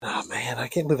Man, I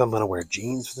can't believe I'm going to wear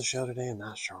jeans for the show today and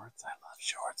not shorts. I love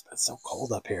shorts, but it's so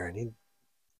cold up here. I need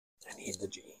the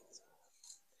jeans.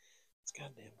 This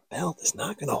goddamn belt is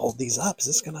not going to hold these up. Is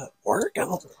this going to work?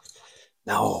 No.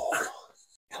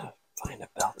 Gotta find a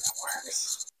belt that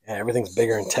works. Yeah, everything's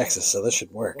bigger in Texas, so this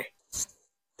should work.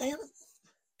 Damn it.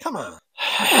 Come on.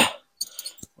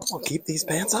 We'll keep these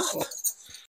pants on.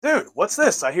 Dude, what's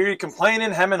this? I hear you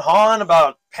complaining, hem and hawing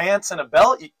about pants and a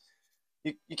belt.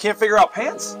 You can't figure out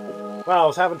pants? Well, I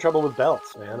was having trouble with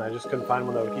belts, man. I just couldn't find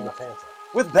one that would keep my pants on.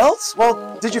 With belts?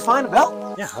 Well, did you find a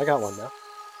belt? Yeah, I got one now.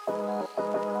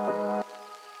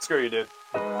 Screw you, dude.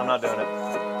 I'm not doing it.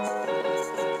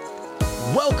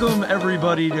 Welcome,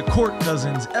 everybody, to Court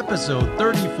Cousins, episode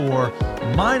 34.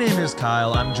 My name is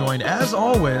Kyle. I'm joined, as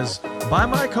always, by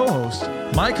my co-host,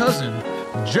 my cousin,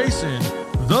 Jason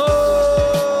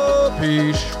the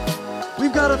Peach.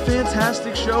 We've got a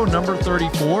fantastic show, number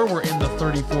 34. We're in the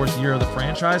 34th year of the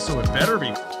franchise, so it better be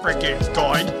freaking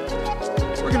good.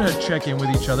 We're going to check in with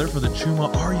each other for the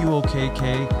Chuma Are You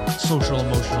OK-K social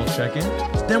emotional check-in.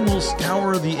 Then we'll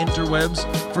scour the interwebs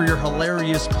for your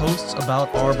hilarious posts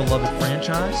about our beloved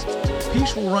franchise.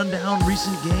 Peach will run down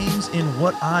recent games in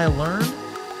What I Learned.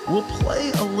 We'll play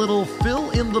a little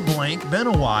fill in the blank, been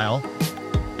a while.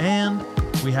 And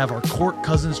we have our Court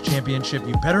Cousins Championship.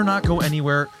 You better not go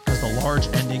anywhere because the large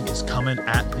ending is coming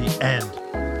at the end.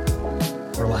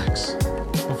 Relax.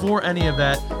 Before any of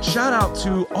that, shout out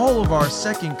to all of our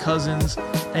second cousins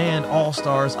and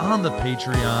all-stars on the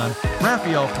Patreon.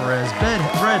 Rafael Perez,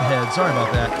 Redhead, sorry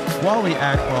about that, Wally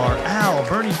Akbar, Al,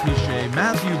 Bernie Pichet,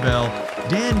 Matthew Bell,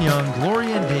 Dan Young,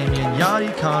 Gloria and Damien,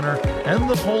 Yadi Connor, and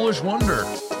the Polish Wonder.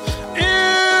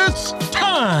 It's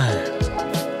time!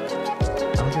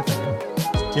 I don't get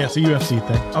that. Yeah, it's a UFC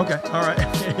thing. Okay, all right.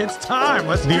 It's time.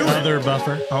 Let's do it. The other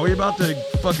buffer. Are we about to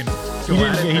fucking go He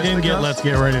at it? didn't get fisticuffs? Let's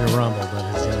Get Ready to Rumble,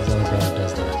 but his other brother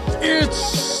does that.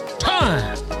 It's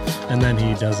time! And then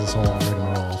he does this whole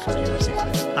rigmarole for the UFC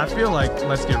fights. I feel like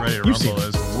Let's Get Ready to You've Rumble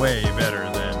is way better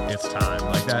than It's Time.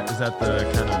 Like that, is that the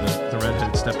kind of the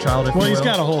redheaded stepchild, if Well, you he's will?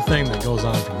 got a whole thing that goes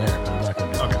on from there, but I'm not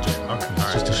going to do Okay, that. okay, all It's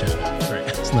right. just a shout. Great.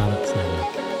 It's not a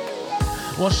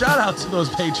Well, shout out to those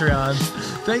Patreons.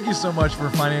 Thank you so much for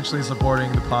financially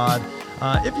supporting the pod.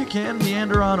 If you can,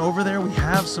 meander on over there. We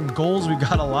have some goals. We've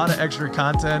got a lot of extra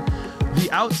content. The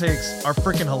outtakes are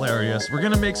freaking hilarious. We're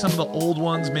going to make some of the old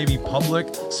ones maybe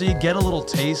public so you get a little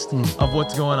taste of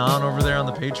what's going on over there on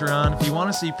the Patreon. If you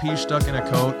want to see Peach stuck in a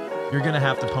coat, you're going to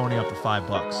have to pony up the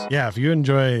 $5. Yeah, if you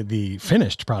enjoy the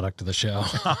finished product of the show,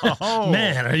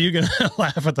 man, are you going to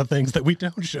laugh at the things that we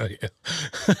don't show you?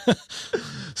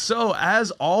 So,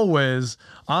 as always,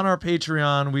 on our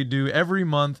Patreon, we do every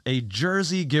month a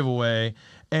jersey giveaway.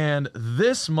 And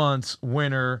this month's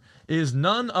winner is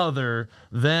none other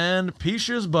than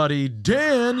Peach's buddy,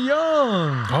 Dan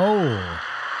Young. Oh,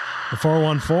 the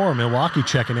 414 Milwaukee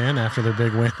checking in after their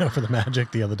big win over the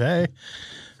Magic the other day.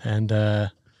 And Yeah,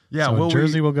 so well,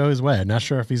 jersey will go his way. I'm not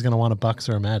sure if he's going to want a Bucks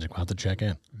or a Magic. We'll have to check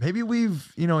in. maybe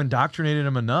we've, indoctrinated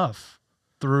him enough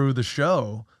through the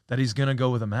show that he's going to go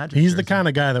with a Magic He's jersey. the kind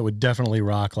of guy that would definitely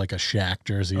rock like a Shaq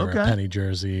jersey or Okay. a Penny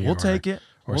jersey. We'll take it.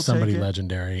 Or We'll somebody take it.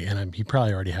 legendary. And he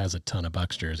probably already has a ton of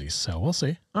Bucks jerseys. So we'll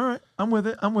see. All right, I'm with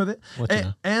it. Let you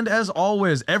know. And as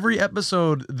always, every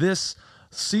episode this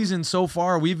season so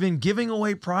far, we've been giving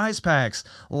away prize packs.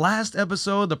 Last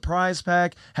episode, the prize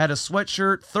pack had a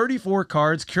sweatshirt, 34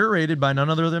 cards curated by none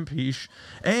other than Peach,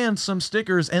 and some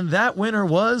stickers. And that winner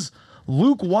was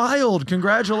Luke Wild.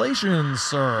 Congratulations,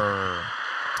 sir.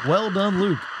 Well done,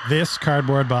 Luke. This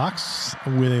cardboard box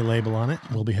with a label on it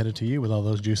will be headed to you with all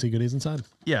those juicy goodies inside.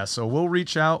 Yeah, so we'll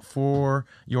reach out for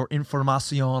your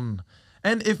information.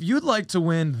 And if you'd like to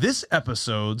win this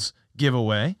episode's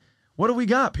giveaway, what do we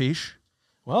got, Peach?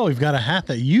 Well, we've got a hat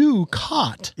that you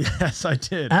caught Yes, I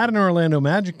did. at an Orlando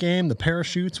Magic game, the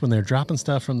parachutes when they're dropping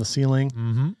stuff from the ceiling.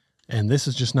 Mm-hmm. And this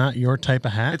is just not your type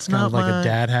of hat. It's kind not of like my- a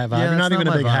dad hat vibe. Yeah, You're it's not even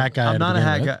a my big vibe. hat guy. I'm to not a begin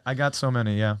hat with. guy. I got so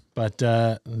many, yeah. But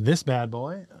this bad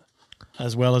boy,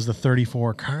 as well as the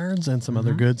 34 cards and some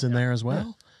other goods in there as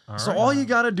well. All you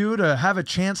got to do to have a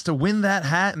chance to win that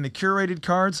hat and the curated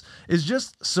cards is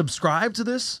just subscribe to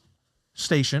this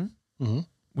station. Mm-hmm.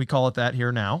 We call it that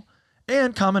here now.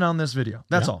 And comment on this video.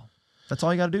 That's all. That's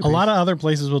all you got to do. A lot of other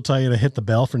places will tell you to hit the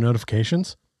bell for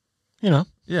notifications. Yeah.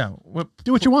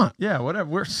 Do what you want. Yeah, whatever.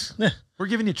 We're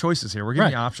giving you choices here. We're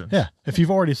giving you options. Yeah. If you've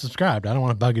already subscribed, I don't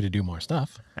want to bug you to do more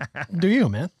stuff. Do you,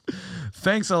 man?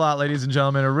 Thanks a lot, ladies and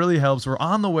gentlemen. It really helps. We're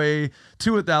on the way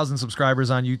to 1,000 subscribers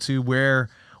on YouTube, where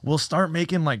we'll start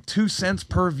making like 2 cents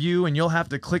per view, and you'll have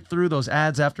to click through those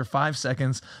ads after 5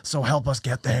 seconds. So help us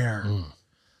get there.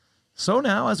 So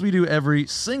now, as we do every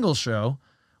single show,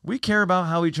 We care about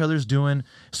how each other's doing.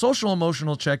 Social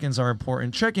emotional check-ins are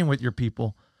important. Check in with your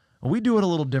people. We do it a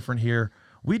little different here.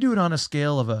 We do it on a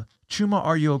scale of a Chuma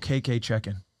Are You OK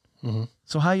check-in. Mm-hmm.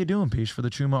 So how you doing, Peach, for the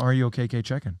Chuma Are You OK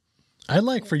check-in? I'd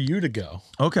like for you to go.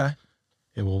 Okay.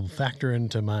 It will factor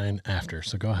into mine after,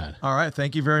 so go ahead. All right,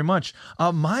 thank you very much.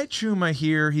 My Chuma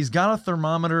here, he's got a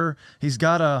thermometer, he's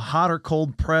got a hot or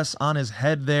cold press on his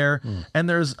head there, and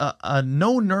there's a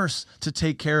no nurse to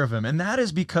take care of him. And that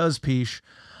is because, Peach,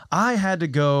 I had to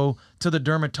go to the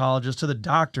dermatologist, to the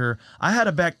doctor. I had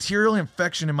a bacterial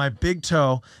infection in my big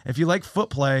toe. If you like foot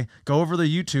play, go over to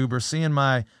YouTube or seeing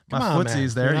my Come on,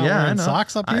 footsies man. there. You're not Yeah, I wearing know.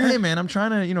 socks up here? Hey, man, I'm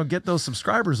trying to get those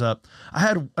subscribers up. I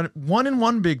had one in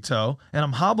one big toe, and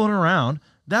I'm hobbling around.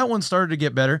 That one started to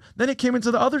get better. Then it came into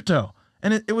the other toe,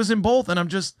 and it was in both. And I'm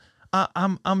just,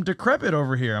 I'm decrepit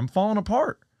over here. I'm falling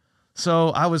apart. So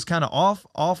I was kind of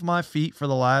off my feet for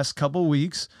the last couple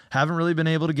weeks. Haven't really been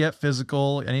able to get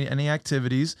physical, any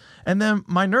activities. And then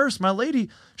my nurse, my lady,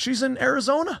 she's in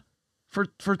Arizona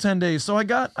for 10 days. So I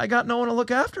got no one to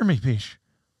look after me, Peach.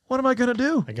 What am I gonna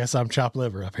do? I guess I'm chopped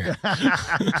liver up here.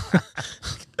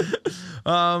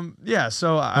 Yeah.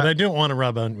 So But I don't want to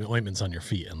rub ointments on your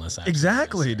feet unless I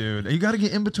exactly, dude. You got to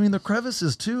get in between the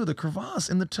crevices too, the crevasse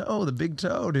in the toe, the big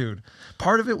toe, dude.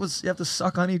 Part of it was you have to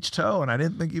suck on each toe, and I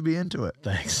didn't think you'd be into it.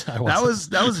 Thanks. That was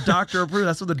doctor approved.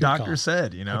 That's what the doctor call.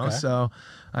 said, Okay. So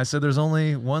I said, there's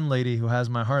only one lady who has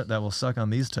my heart that will suck on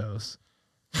these toes.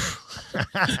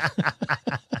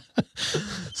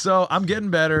 So I'm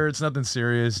getting better. It's nothing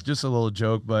serious, just a little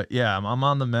joke. But yeah, I'm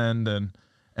on the mend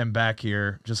and back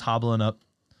here, just hobbling up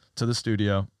to the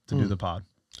studio to do the pod.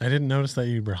 I didn't notice that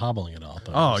you were hobbling at all.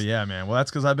 But Oh yeah, man. Well, that's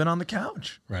because I've been on the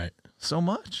couch Right. so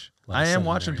much. Lot of I am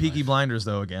watching sedentary Peaky life. Blinders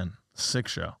though again. Sick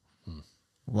show.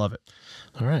 Love it.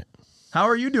 All right. How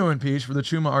are you doing, Peach, for the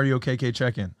Chuma Are You OK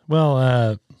check-in?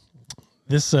 Well,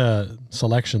 this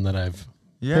selection that I've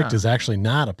Yeah. picked is actually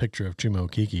not a picture of Chuma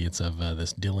Okiki. It's of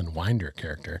this Dylan Winder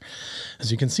character.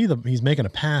 As you can see, he's making a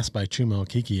pass by Chuma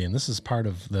Okiki, and this is part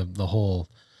of the whole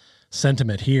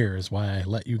sentiment here is why I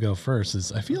let you go first.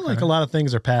 Is I feel like a lot of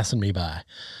things are passing me by.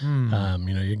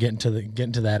 You're getting to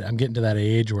that. I'm getting to that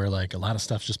age where like a lot of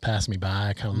stuff's just passing me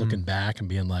by. Kind of looking back and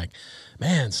being like,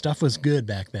 man, stuff was good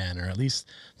back then, or at least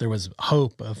there was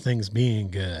hope of things being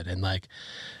good. And like,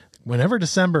 whenever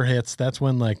December hits, that's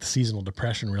when like the seasonal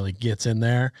depression really gets in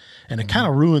there, and it kind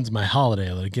of ruins my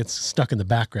holiday. It gets stuck in the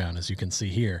background, as you can see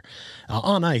here,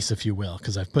 on ice, if you will,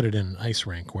 because I've put it in an ice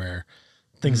rink where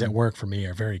things at work for me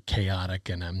are very chaotic,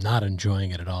 and I'm not enjoying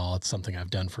it at all. It's something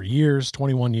I've done for years,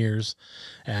 21 years,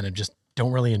 and I just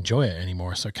don't really enjoy it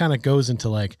anymore. So it kind of goes into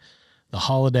like the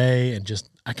holiday, and just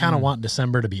I kind of want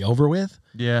December to be over with.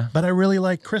 Yeah. But I really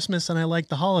like Christmas and I like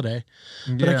the holiday,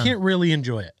 but I Yeah. can't really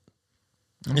enjoy it.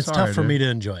 It's sorry, tough for dude. me to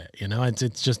enjoy it.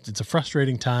 It's a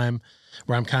frustrating time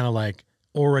where I'm kind of like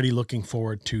already looking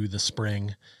forward to the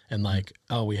spring and like,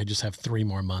 oh, we just have 3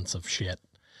 more months of shit.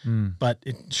 But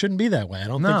it shouldn't be that way. I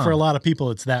don't think No. for a lot of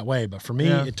people it's that way, but for me,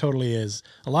 Yeah. it totally is.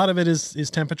 A lot of it is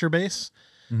temperature based,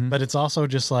 but it's also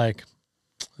just like,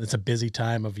 it's a busy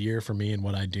time of year for me and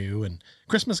what I do. And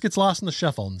Christmas gets lost in the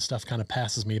shuffle and stuff kind of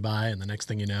passes me by. And the next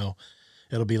thing you know,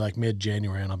 it'll be like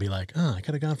mid-January and I'll be like, oh, I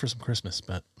could have gone for some Christmas,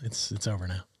 but it's over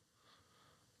now.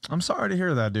 I'm sorry to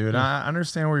hear that, dude. I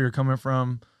understand where you're coming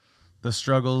from, the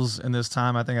struggles in this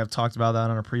time. I think I've talked about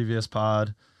that on a previous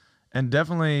pod. And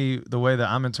definitely the way that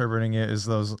I'm interpreting it is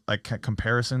those like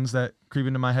comparisons that creep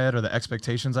into my head or the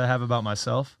expectations I have about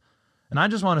myself. And I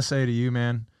just want to say to you,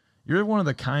 man, you're one of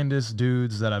the kindest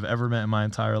dudes that I've ever met in my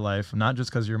entire life. Not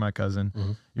just because you're my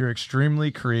cousin. You're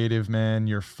extremely creative, man.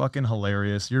 You're fucking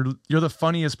hilarious. You're the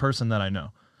funniest person that I know.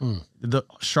 The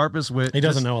sharpest wit. He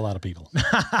doesn't know a lot of people.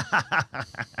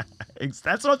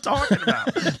 That's what I'm talking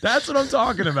about. That's what I'm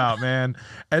talking about, man.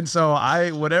 And so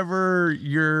whatever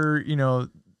you're,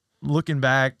 looking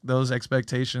back, those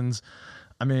expectations,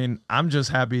 I mean, I'm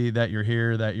just happy that you're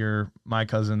here, that you're my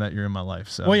cousin, that you're in my life.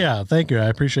 So Well, yeah, thank you. I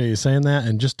appreciate you saying that.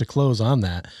 And just to close on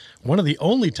that, one of the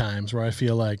only times where I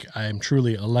feel like I am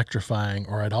truly electrifying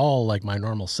or at all like my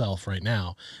normal self right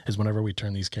now is whenever we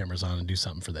turn these cameras on and do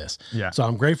something for this. Yeah. So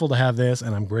I'm grateful to have this,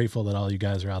 and I'm grateful that all you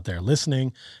guys are out there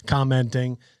listening,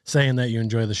 commenting, saying that you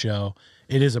enjoy the show.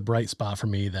 It is a bright spot for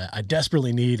me that I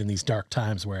desperately need in these dark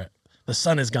times where the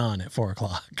sun is gone at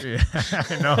 4:00. Yeah,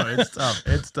 I know it's tough.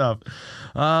 It's tough.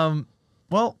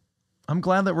 Well, I'm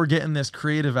glad that we're getting this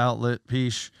creative outlet,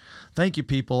 Peach. Thank you,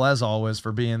 people, as always,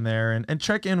 for being there and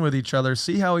check in with each other,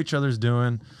 see how each other's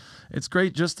doing. it's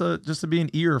great just to be an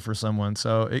ear for someone.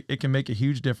 So it can make a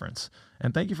huge difference.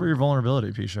 And thank you for your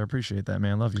vulnerability, Pisha. I appreciate that,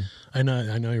 man. Love you. I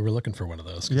know you were looking for one of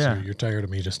those. 'Cause Yeah. you're tired of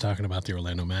me just talking about the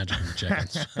Orlando Magic and the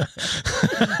chickens.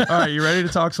 All right, you ready to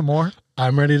talk some more?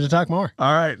 I'm ready to talk more.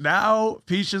 All right, now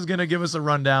Pisha's going to give us a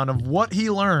rundown of what he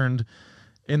learned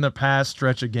in the past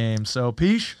stretch of games. So,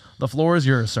 Pish, the floor is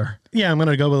yours, sir. Yeah, I'm going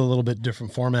to go with a little bit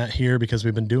different format here because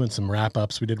we've been doing some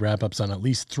wrap-ups. We did wrap-ups on at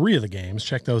least 3 of the games.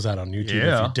 Check those out on YouTube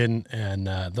Yeah. if you didn't. And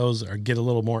those get a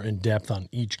little more in-depth on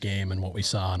each game and what we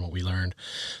saw and what we learned.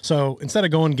 So instead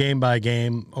of going game by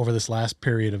game over this last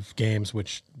period of games,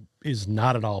 which is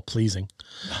not at all pleasing,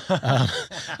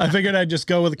 I figured I'd just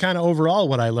go with kind of overall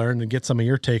what I learned and get some of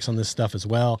your takes on this stuff as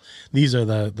well. These are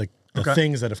the Okay.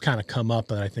 things that have kind of come up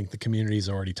that I think the community is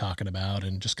already talking about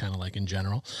and just kind of like in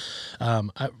general.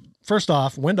 First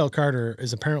off, Wendell Carter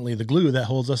is apparently the glue that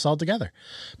holds us all together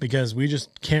because we just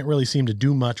can't really seem to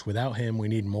do much without him. We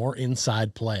need more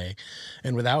inside play.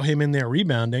 And without him in there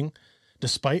rebounding,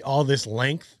 despite all this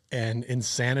length and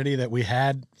insanity that we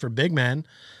had for big men,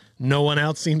 no one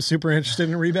else seems super interested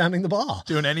in rebounding the ball.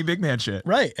 Doing any big man shit.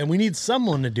 Right. And we need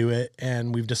someone to do it.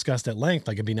 And we've discussed at length,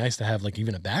 like it'd be nice to have like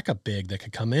even a backup big that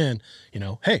could come in,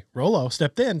 hey, Rolo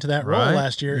stepped into that role Right.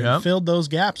 last year Yep. and filled those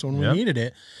gaps when we Yep. needed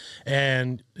it.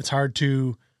 And it's hard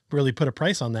to really put a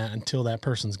price on that until that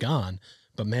person's gone.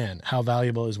 But man, how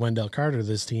valuable is Wendell Carter to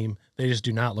this team? They just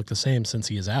do not look the same since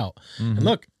he is out. And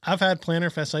look, I've had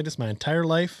plantar fasciitis my entire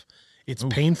life. It's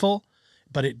painful,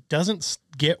 but it doesn't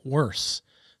get worse.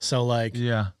 So like,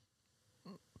 Yeah.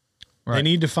 they Right.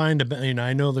 need to find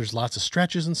I know there's lots of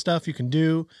stretches and stuff you can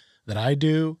do that I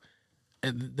do.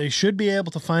 And they should be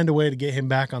able to find a way to get him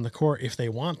back on the court if they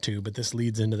want to, but this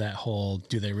leads into that whole,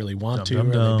 do they really want to? Are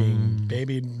they being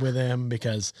babied with him?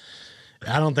 Because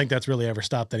I don't think that's really ever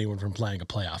stopped anyone from playing a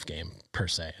playoff game per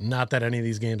se. Not that any of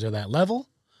these games are that level,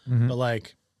 but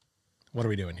like, what are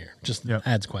we doing here? Just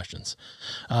adds questions.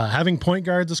 Having point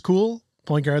guards is cool.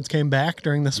 Point guards came back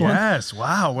during this one. Yes.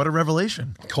 Wow. What a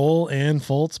revelation. Cole and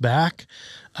Fultz back.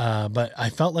 But I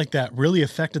felt like that really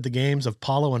affected the games of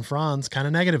Paulo and Franz kind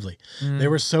of negatively. They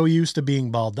were so used to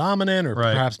being ball dominant or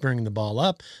Right. perhaps bringing the ball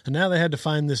up. And now they had to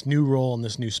find this new role in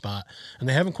this new spot. And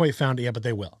they haven't quite found it yet, but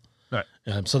they will. Right.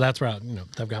 So that's where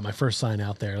I've got my first sign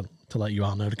out there to let you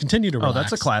all know to continue to relax. Oh,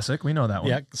 that's a classic. We know that one.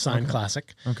 Yeah, sign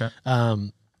classic. Okay.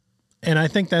 And I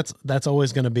think that's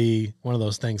always going to be one of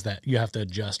those things that you have to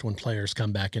adjust when players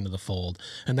come back into the fold.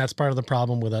 And that's part of the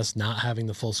problem with us not having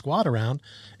the full squad around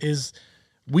is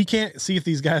we can't see if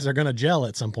these guys are going to gel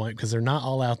at some point because they're not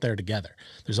all out there together.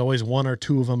 There's always 1 or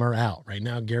 2 of them are out. Right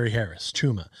now, Gary Harris,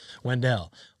 Chuma,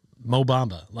 Wendell, Mo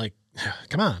Bamba. Like,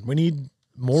 come on. We need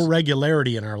more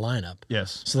regularity in our lineup.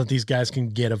 Yes. So that these guys can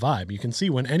get a vibe. You can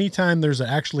see when anytime there's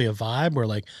actually a vibe where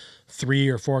like 3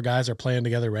 or 4 guys are playing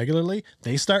together regularly,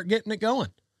 they start getting it going.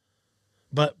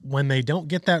 But when they don't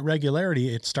get that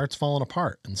regularity, it starts falling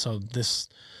apart. And so this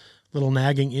little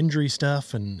nagging injury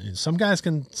stuff, and some guys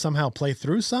can somehow play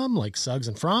through some, like Suggs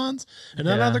and Franz, and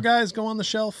then Yeah. other guys go on the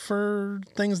shelf for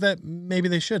things that maybe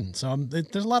they shouldn't. So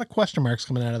there's a lot of question marks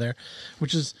coming out of there,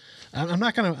 which is I'm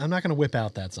not gonna whip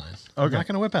out that sign. I'm Okay. not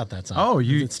gonna whip out that sign. Oh,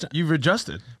 It's- you've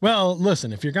adjusted. well,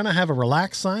 listen, if you're going to have a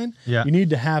relaxed sign, Yeah. you need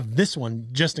to have this one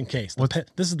just in case.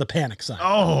 This is the panic sign.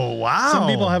 Oh, wow. Some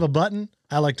people have a button.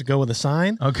 I like to go with a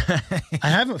sign. Okay. I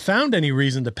haven't found any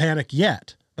reason to panic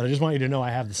yet, but I just want you to know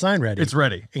I have the sign ready. It's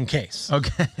ready. in case.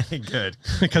 Okay. Good.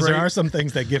 Because there break- are some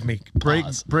things that give me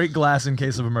pause. break glass in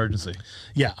case of emergency.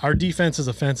 Yeah, our defense is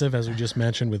offensive, as we just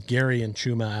mentioned, with Gary and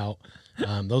Chuma out.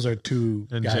 Those are 2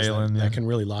 And guys Jalen, that yeah. can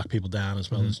really lock people down,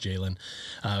 as well as Jalen.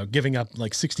 Giving up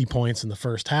like 60 points in the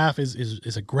first half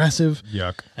is aggressive.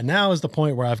 Yuck. And now is the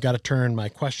point where I've got to turn my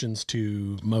questions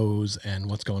to Mose and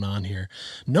what's going on here.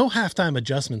 No halftime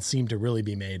adjustments seem to really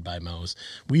be made by Mose.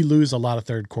 We lose a lot of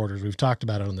third quarters. We've talked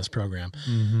about it on this program.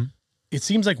 It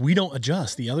seems like we don't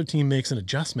adjust. The other team makes an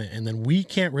adjustment, and then we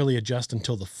can't really adjust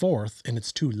until the 4th, and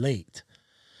it's too late.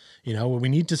 We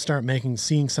need to start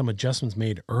seeing some adjustments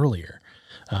made earlier.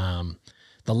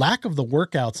 The lack of the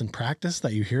workouts in practice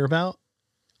that you hear about,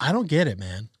 I don't get it,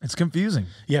 man. It's confusing.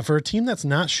 Yeah, for a team that's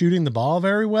not shooting the ball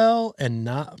very well and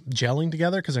not gelling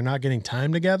together because they're not getting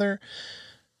time together.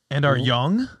 And are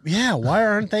young? Yeah, why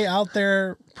aren't they out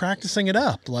there practicing it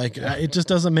up? Like, it just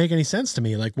doesn't make any sense to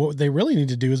me. Like, what they really need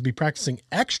to do is be practicing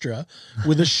extra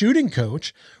with a shooting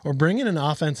coach or bring in an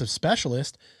offensive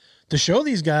specialist to show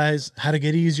these guys how to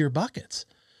get easier buckets.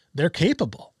 They're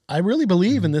capable. I really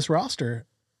believe in this roster,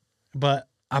 but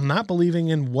I'm not believing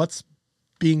in what's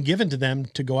being given to them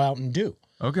to go out and do.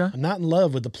 Okay. I'm not in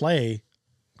love with the play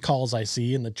calls I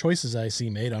see and the choices I see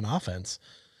made on offense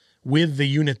with the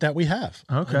unit that we have.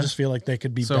 Okay. I just feel like they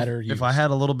could be So better used. if I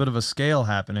had a little bit of a scale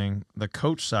happening, the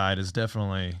coach side is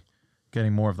definitely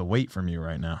getting more of the weight from you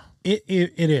right now. It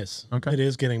is. Okay. It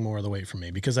is getting more of the weight from me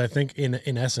because I think in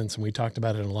essence, and we talked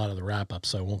about it in a lot of the wrap ups,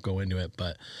 so I won't go into it,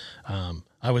 but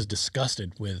I was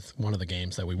disgusted with one of the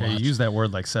games that we Yeah, watched. you used that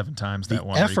word like 7 times, that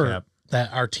one effort recap.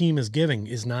 that our team is giving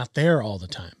is not there all the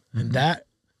time. And that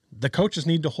the coaches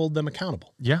need to hold them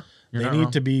accountable. Yeah. You're They not need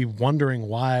wrong. to be wondering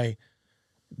why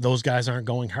those guys aren't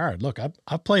going hard. Look,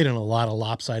 I've played in a lot of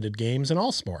lopsided games in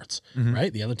all sports,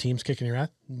 right? The other team's kicking your ass.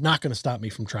 Not going to stop me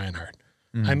from trying hard.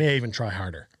 I may even try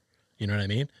harder. You know what I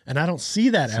mean? And I don't see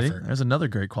that See, effort, there's another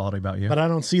great quality about you. but I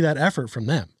don't see that effort from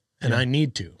them. And I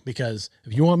need to, because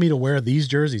if you want me to wear these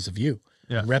jerseys of you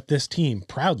and rep this team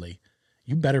proudly,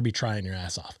 you better be trying your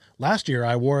ass off. Last year,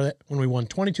 I wore it when we won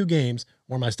 22 games,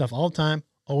 wore my stuff all the time,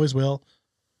 always will.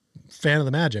 Fan of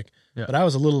the Magic. Yeah. But I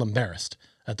was a little embarrassed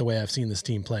at the way I've seen this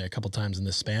team play a couple times in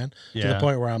this span to the Yeah.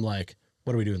 point where I'm like,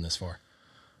 what are we doing this for?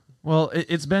 Well,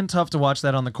 it's been tough to watch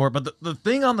that on the court, but the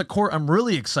thing on the court, I'm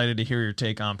really excited to hear your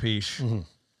take on, Pish.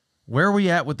 Where are we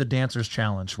at with the Dancers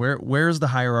Challenge? Where's the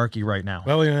hierarchy right now?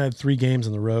 Well, we had 3 games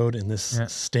on the road in this Yeah.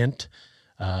 stint.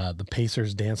 The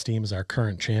Pacers dance team is our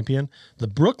current champion. The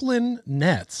Brooklyn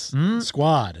Nets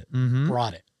squad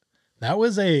brought it. That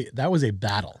was a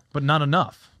battle. But not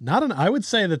enough. I would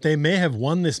say that they may have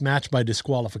won this match by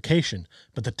disqualification,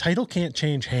 but the title can't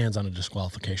change hands on a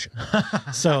disqualification.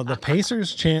 So the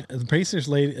Pacers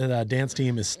dance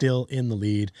team is still in the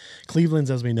lead. Cleveland's,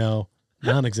 as we know,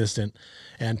 non-existent,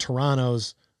 and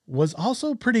Toronto's was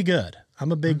also pretty good.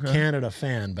 I'm a big Canada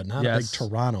fan, but not a big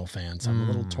Toronto fan, so I'm a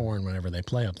little torn whenever they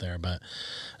play up there. But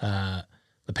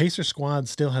the Pacers squad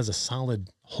still has a solid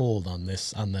hold on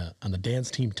the dance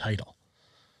team title.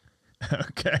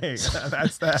 Okay,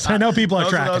 that's that. I know people are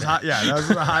Those tracking those it. hot, yeah, those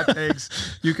are the hot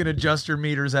takes. You can adjust your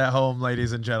meters at home,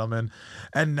 ladies and gentlemen.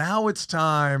 And now it's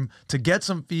time to get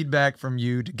some feedback from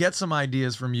you, to get some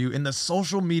ideas from you in the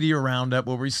social media roundup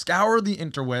where we scour the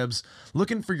interwebs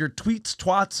looking for your tweets,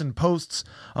 twats, and posts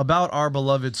about our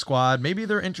beloved squad. Maybe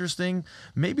they're interesting.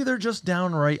 Maybe they're just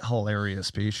downright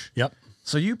hilarious, Peach. Yep.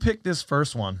 So you picked this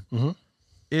first one.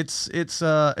 It's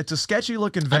a sketchy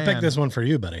looking van. I picked this one for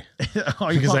you, buddy, Oh,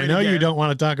 you because want I me know to you get- don't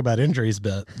want to talk about injuries,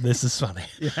 but this is funny.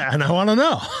 And I want to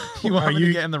know. You want Are me to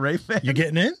you get in the Wraith van? you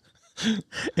getting in?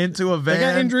 Into a van. They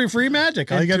got injury-free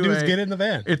magic. All you got to into do is get in the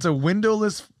van. It's a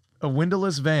windowless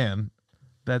van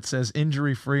that says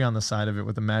injury free on the side of it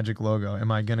with the Magic logo.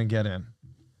 Am I gonna get in?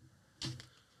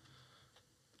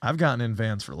 I've gotten in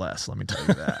vans for less. Let me tell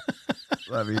you that.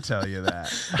 Let me tell you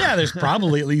that. Yeah, there's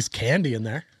probably at least candy in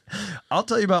there. I'll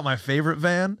tell you about my favorite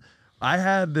van. I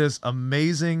had this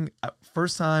amazing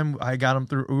first time I got them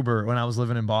through Uber when I was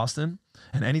living in Boston,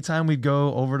 and anytime we'd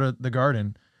go over to the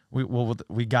Garden,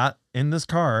 we got in this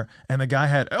car, and the guy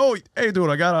had, oh, hey, dude,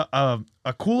 I got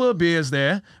a cooler of beers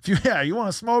there. If you want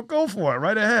to smoke, go for it,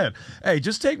 right ahead. Hey,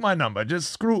 just take my number.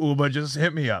 Just screw Uber. Just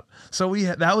hit me up. So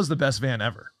that was the best van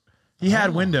ever. He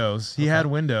had windows. He had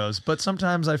windows, but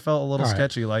sometimes I felt a little All right.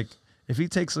 sketchy. Like if he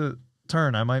takes a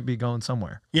turn, I might be going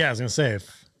somewhere. Yeah, I was gonna say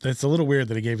it's a little weird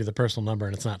that he gave you the personal number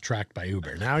and it's not tracked by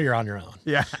Uber. Now you're on your own.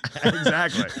 Yeah,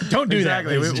 exactly. Don't do that,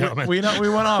 exactly. ladies and gentlemen. We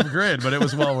went off grid, but it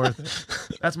was well worth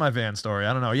it. That's my van story.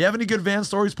 I don't know. You have any good van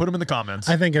stories? Put them in the comments.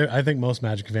 I think most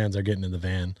Magic fans are getting in the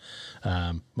van.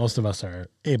 Most of us are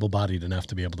able-bodied enough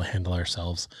to be able to handle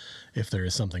ourselves if there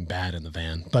is something bad in the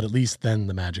van. But at least then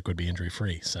the Magic would be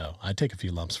injury-free. So I'd take a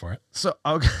few lumps for it. So,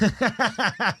 okay.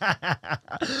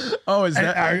 Oh, is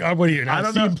that? What are you, not I a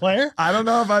don't team know. player? I don't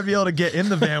know if I'd be able to get in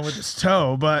the van with this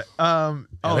toe, but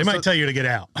They might tell you to get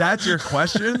out. that's your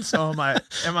question. So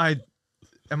am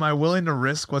I willing to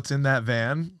risk what's in that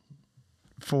van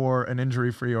for an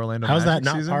injury-free Orlando How's that Magic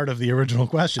not season? part of the original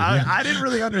question? I didn't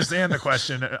really understand the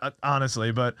question,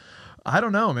 honestly, but I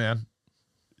don't know, man.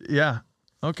 Yeah.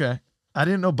 Okay. I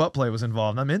didn't know butt play was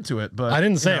involved. I'm into it, but I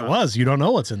didn't say you know, it was. You don't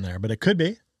know what's in there, but it could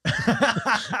be.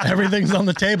 Everything's on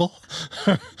the table.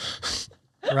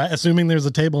 Right? Assuming there's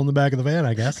a table in the back of the van,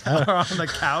 I guess. or on the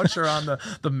couch or on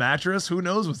the mattress. Who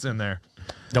knows what's in there?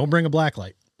 Don't bring a black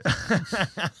light.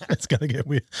 It's gonna get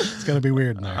weird. It's gonna be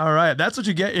weird in there. All right. That's what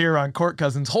you get here on Court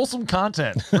Cousins. Wholesome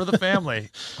content for the family.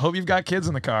 Hope you've got kids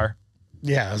in the car.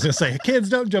 Yeah, I was gonna say, kids,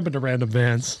 don't jump into random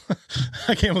vans.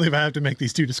 I can't believe I have to make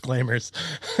these 2 disclaimers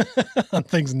on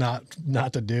things not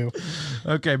to do.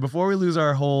 Okay. Before we lose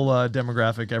our whole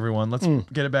demographic, everyone, let's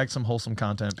get it back to some wholesome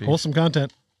content, Pete. Wholesome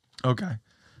content. Okay.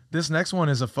 This next one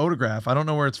is a photograph. I don't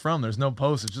know where it's from. There's no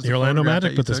post. It's just The a Orlando photograph Magic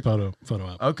that you put this took. photo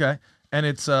up. Okay. And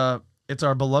it's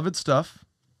our beloved stuff.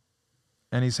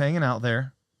 And he's hanging out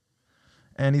there.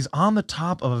 and he's on the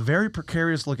top of a very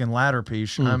precarious looking ladder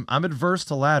piece. I'm adverse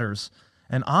to ladders,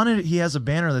 and on it he has a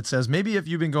banner that says, maybe if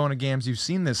you've been going to games, you've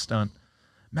seen this stunt.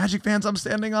 Magic fans, I'm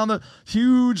standing on the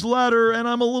huge ladder and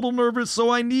I'm a little nervous,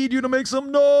 so I need you to make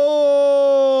some noise.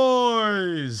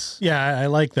 Yeah, I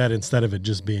like that instead of it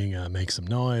just being a make some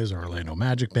noise or Orlando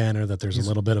Magic banner, that there's a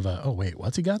little bit of a, oh, wait,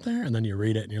 what's he got there? And then you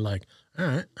read it and you're like, all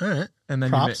right. And then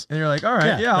Props. you're like, all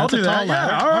right, I'll that's a do tall that.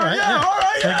 ladder. Yeah, all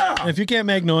right, yeah. Like, if you can't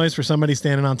make noise for somebody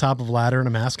standing on top of a ladder in a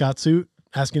mascot suit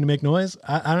asking to make noise,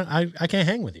 I can't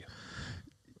hang with you.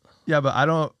 Yeah, but I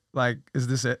don't, like, is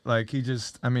this it? Like,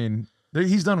 he's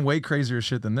done way crazier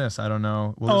shit than this. I don't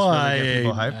know. Will this really get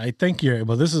people hyped? I think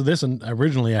this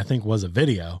originally I think was a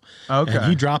video. Okay. And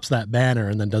he drops that banner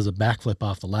and then does a backflip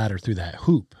off the ladder through that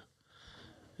hoop.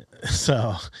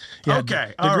 So, yeah,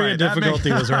 okay, degree of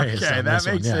difficulty was raised. Okay, on that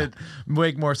this makes one, yeah. it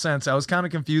make more sense. I was kind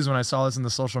of confused when I saw this in the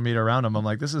social media around him. I'm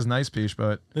like, this is nice, Peach,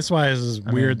 but This is why it is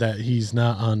weird that he's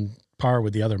not on par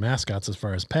with the other mascots as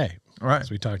far as pay. right.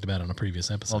 As we talked about on a previous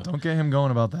episode. Well, don't get him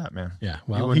going about that, man. Yeah, You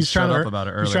well, wouldn't he's trying shut to up about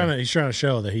it earlier. He's trying to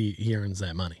show that he earns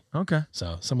that money. Okay.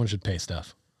 So someone should pay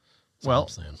stuff. That's Well, all I'm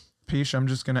saying. Peach, I'm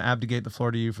just going to abdicate the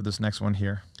floor to you for this next one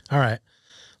here. All right.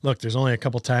 Look, there's only a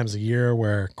couple times a year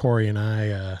where Corey and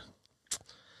I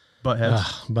Butt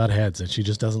heads. butt heads, and she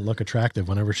just doesn't look attractive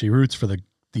whenever she roots for the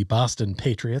Boston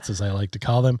Patriots, as I like to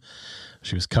call them.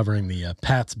 She was covering the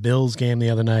Pats-Bills game the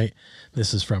other night.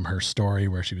 This is from her story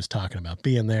where she was talking about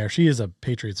being there. She is a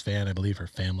Patriots fan. I believe her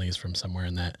family is from somewhere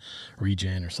in that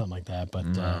region or something like that. But I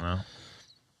don't know.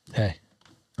 hey,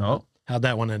 Oh, how'd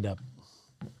that one end up?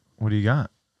 what do you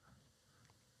got?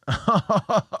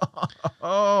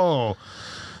 Oh,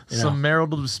 some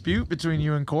marital dispute between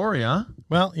you and Corey, huh?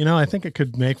 Well, I think it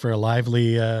could make for a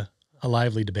lively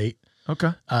debate.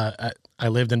 Okay. I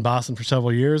lived in Boston for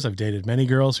several years. I've dated many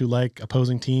girls who like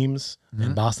opposing teams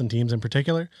and Boston teams in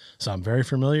particular. So I'm very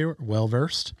familiar,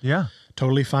 well-versed. Yeah.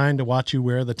 Totally fine to watch you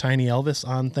wear the tiny Elvis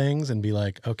on things and be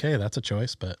like, okay, that's a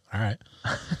choice, but all right.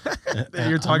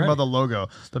 You're talking about the logo.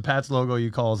 The Pats logo you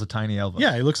call is a tiny Elvis.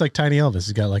 Yeah, he looks like Tiny Elvis.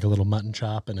 He's got like a little mutton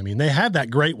chop. And I mean, they had that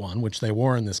great one, which they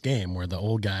wore in this game where the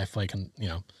old guy fucking,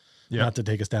 not to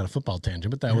take us down a football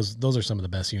tangent, but those are some of the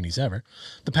best unis ever.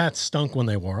 The Pats stunk when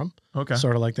they wore them. Okay.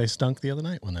 Sort of like they stunk the other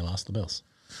night when they lost the Bills.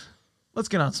 Let's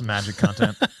get on some Magic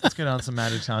content.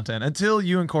 Until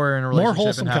you and Corey are in a relationship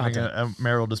wholesome and having a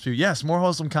marital dispute. Yes, more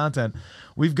wholesome content.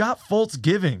 We've got Fultz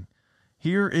Giving.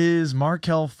 Here is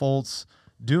Markelle Fultz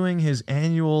doing his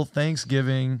annual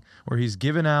Thanksgiving where he's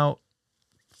giving out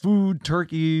food,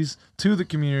 turkeys to the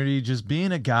community, just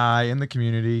being a guy in the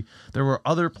community. There were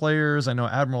other players. I know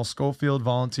Admiral Schofield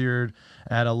volunteered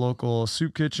at a local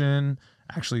soup kitchen,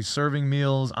 actually serving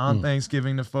meals on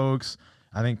Thanksgiving to folks.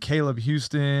 I think Caleb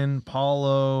Houston,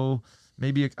 Paulo,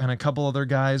 and a couple other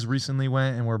guys recently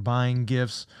went and were buying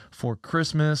gifts for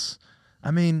Christmas.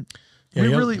 I mean, we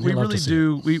really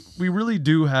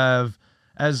do have,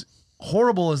 as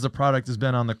horrible as the product has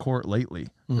been on the court lately,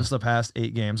 just the past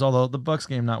 8 games, although the Bucks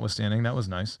game notwithstanding, that was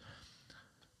nice.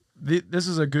 This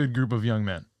is a good group of young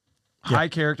men, high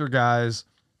character guys.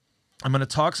 I'm going to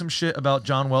talk some shit about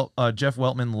Jeff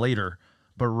Weltman later,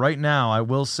 but right now I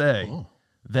will say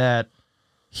that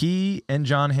he and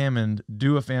John Hammond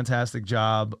do a fantastic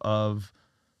job of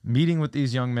meeting with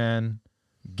these young men,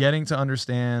 getting to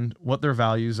understand what their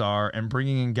values are, and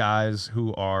bringing in guys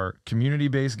who are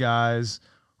community-based guys,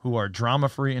 who are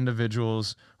drama-free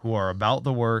individuals, who are about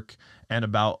the work and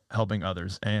about helping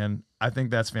others. And I think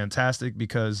that's fantastic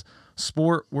because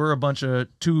sport, we're a bunch of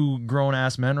 2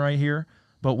 grown-ass men right here,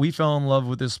 but we fell in love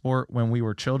with this sport when we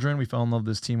were children. We fell in love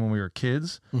with this team when we were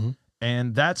kids.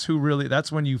 And that's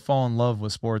when you fall in love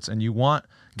with sports, and you want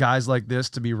guys like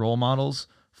this to be role models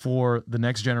for the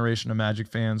next generation of Magic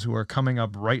fans who are coming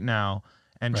up right now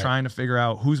and trying to figure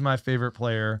out who's my favorite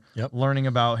player, learning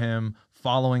about him,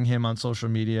 following him on social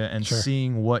media, and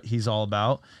seeing what he's all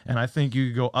about. And I think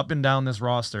you go up and down this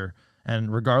roster,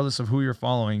 and regardless of who you're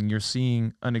following, you're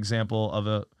seeing an example of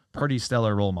a pretty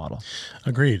stellar role model.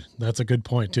 Agreed. That's a good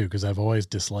point too, because I've always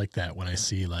disliked that when I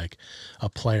see like a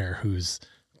player who's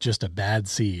just a bad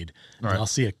seed. And I'll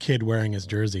see a kid wearing his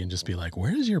jersey and just be like,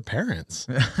 where's your parents?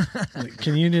 Like,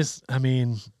 can you just, I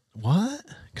mean, what?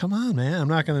 Come on, man. I'm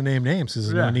not going to name names because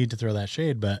there's no need to throw that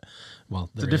shade, but well,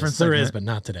 there is, but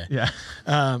not today. Yeah.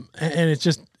 And it's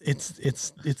just, it's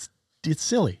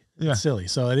silly. Yeah. It's silly.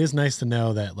 So it is nice to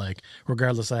know that, like,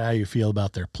 regardless of how you feel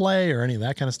about their play or any of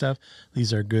that kind of stuff,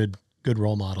 these are good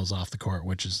role models off the court,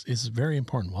 which is very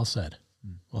important. Well said.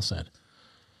 Well said.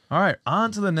 All right,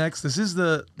 on to the next. This is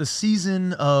the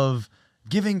season of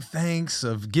giving thanks,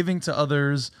 of giving to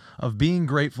others, of being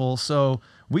grateful. So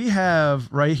we have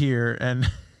right here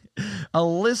and a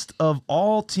list of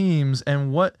all teams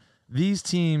and what these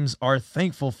teams are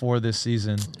thankful for this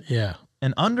season. Yeah.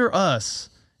 And under us,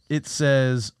 it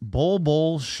says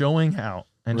Bowl showing out.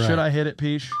 And Right. should I hit it,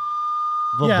 Peach?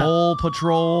 The Yeah. Bowl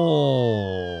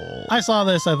Patrol. I saw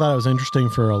this. I thought it was interesting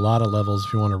for a lot of levels.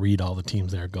 If you want to read all the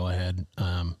teams there, go ahead.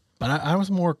 But I was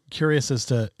more curious as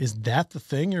to, is that the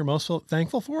thing you're most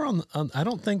thankful for? I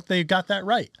don't think they got that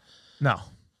right. No.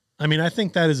 I mean, I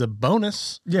think that is a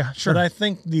bonus. Yeah, sure. But I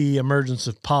think the emergence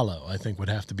of Paulo, I think, would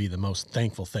have to be the most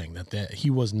thankful thing, that he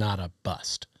was not a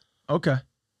bust. Okay.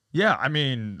 Yeah, I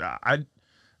mean,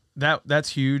 that's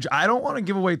huge. I don't want to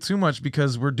give away too much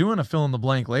because we're doing a fill in the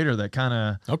blank later that kind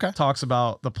of Okay. talks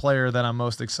about the player that I'm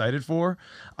most excited for.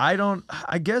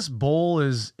 I guess Bowl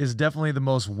is definitely the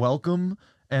most welcome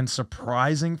and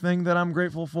surprising thing that I'm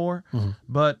grateful for. Mm-hmm.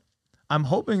 But I'm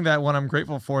hoping that what I'm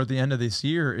grateful for at the end of this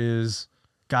year is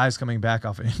guys coming back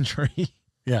off of injury.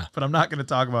 Yeah. But I'm not going to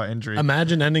talk about injury.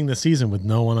 Imagine ending the season with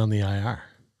no one on the IR.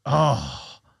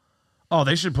 Oh,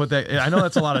 they should put that. I know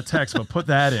that's a lot of text, but put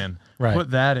that in. Right.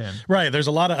 Put that in. Right. There's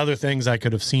a lot of other things I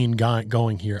could have seen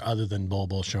going here other than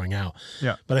Bull showing out.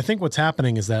 Yeah. But I think what's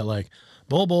happening is that, like,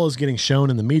 Bull is getting shown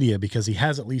in the media because he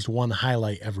has at least one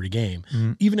highlight every game.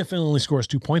 Mm-hmm. Even if it only scores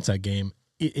 2 points that game,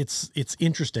 it's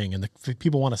interesting, and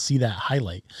people want to see that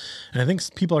highlight. And I think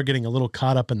people are getting a little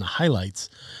caught up in the highlights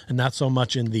and not so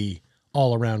much in the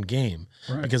all-around game.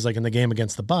 Right. Because, like, in the game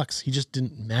against the Bucks, he just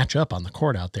didn't match up on the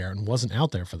court out there and wasn't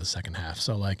out there for the second half.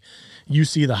 So, like, you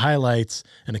see the highlights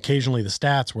and occasionally the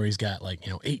stats where he's got, like,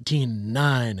 18,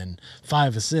 9, and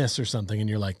 5 assists or something, and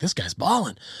you're like, this guy's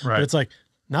balling. Right. But it's like,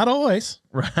 not always.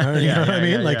 Right. You know Yeah, what I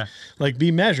yeah, mean? yeah, Like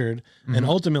be measured, and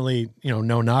ultimately,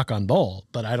 no knock on Bull,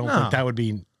 but I don't No. think that would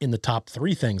be in the top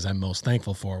 3 things I'm most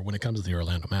thankful for when it comes to the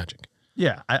Orlando Magic.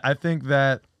 Yeah, I think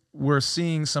that we're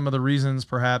seeing some of the reasons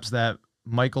perhaps that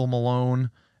Michael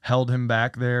Malone held him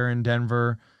back there in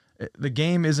Denver. The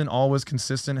game isn't always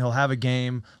consistent. He'll have a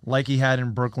game like he had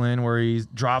in Brooklyn where he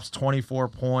drops 24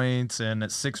 points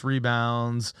and 6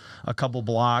 rebounds, a couple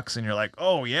blocks, and you're like,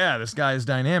 oh, yeah, this guy is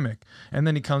dynamic. And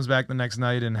then he comes back the next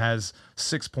night and has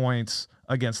 6 points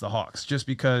against the Hawks just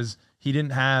because he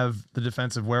didn't have the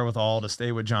defensive wherewithal to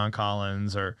stay with John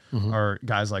Collins or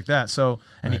guys like that. So,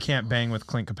 and he can't bang with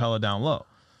Clint Capella down low.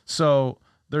 So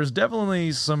there's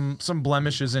definitely some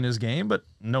blemishes in his game, but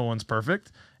no one's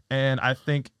perfect. And I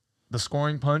think the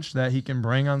scoring punch that he can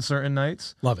bring on certain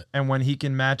nights. Love it. And when he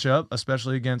can match up,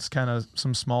 especially against kind of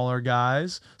some smaller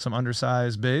guys, some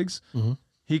undersized bigs,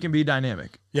 he can be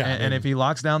dynamic. Yeah, And if he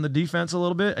locks down the defense a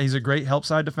little bit, he's a great help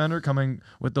side defender coming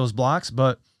with those blocks.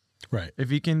 But Right. if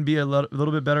he can be a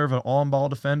little bit better of an all-in-ball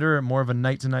defender and more of a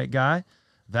night-to-night guy,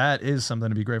 that is something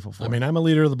to be grateful for. I mean, I'm a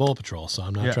leader of the Bull Patrol, so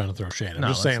I'm not Yeah. trying to throw shade. I'm No,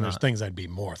 just saying it's there's not. things I'd be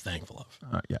more thankful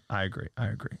of. Yeah, I agree.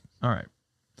 All right.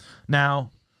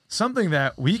 Now, something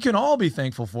that we can all be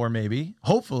thankful for, maybe,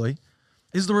 hopefully,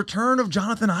 is the return of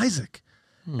Jonathan Isaac.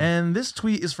 And this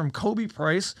tweet is from Kobe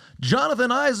Price.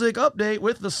 Jonathan Isaac update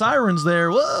with the sirens there.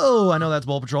 Whoa, I know that's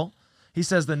Bull Patrol. He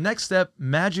says the next step,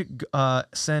 Magic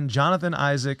send Jonathan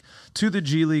Isaac to the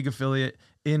G League affiliate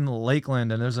in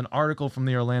Lakeland. And there's an article from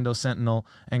the Orlando Sentinel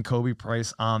and Kobe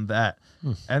Price on that.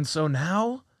 And so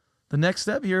now the next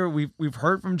step here, we've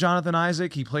heard from Jonathan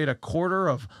Isaac. He played a quarter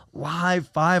of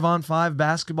live 5-on-5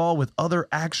 basketball with other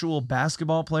actual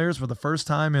basketball players for the first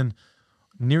time in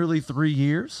nearly 3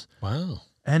 years. Wow.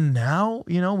 And now,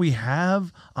 we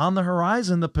have on the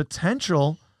horizon the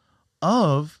potential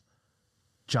of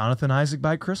Jonathan Isaac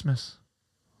by Christmas.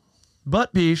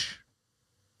 But Peach,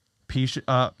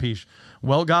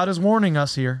 well, God is warning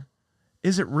us here.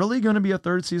 Is it really going to be a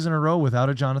third season in a row without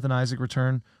a Jonathan Isaac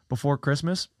return before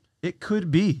Christmas? It could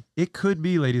be. It could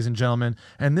be, ladies and gentlemen.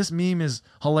 And this meme is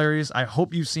hilarious. I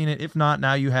hope you've seen it. If not,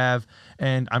 now you have,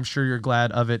 and I'm sure you're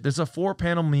glad of it. There's a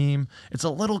 4-panel meme. It's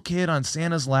a little kid on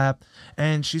Santa's lap,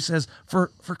 and she says, "For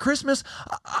Christmas,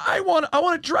 I want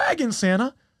a dragon,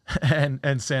 Santa."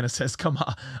 And Santa says, "Come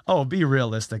on. Oh, be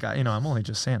realistic. I'm only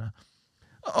just Santa."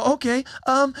 "Okay.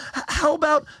 How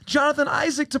about Jonathan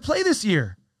Isaac to play this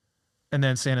year?" And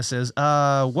then Santa says,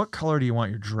 "What color do you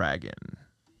want your dragon?"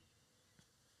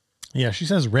 Yeah, she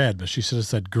says red, but she should have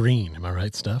said green. Am I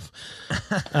right, Steph?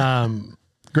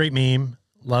 Great meme.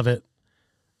 Love it.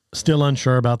 Still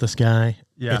unsure about this guy.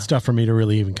 Yeah. It's tough for me to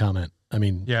really even comment. I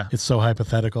mean, Yeah. it's so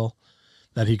hypothetical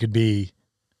that he could be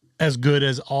as good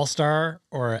as All-Star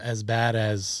or as bad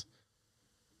as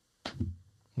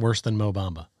worse than Mo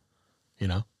Bamba.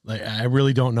 Like, I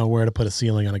really don't know where to put a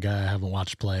ceiling on a guy I haven't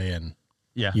watched play in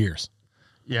Yeah. years.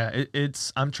 Yeah,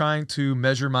 I'm trying to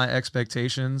measure my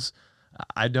expectations.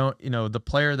 I don't, the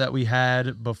player that we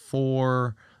had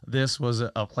before this was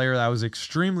a player that I was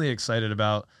extremely excited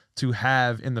about to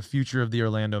have in the future of the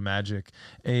Orlando Magic,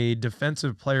 a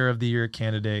defensive player of the year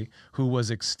candidate who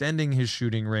was extending his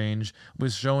shooting range,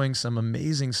 was showing some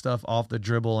amazing stuff off the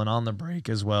dribble and on the break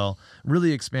as well,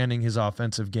 really expanding his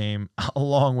offensive game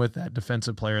along with that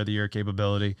defensive player of the year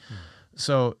capability.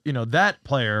 So, that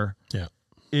player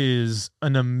is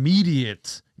an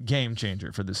immediate game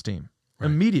changer for this team. Right.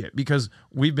 Immediate, because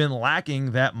we've been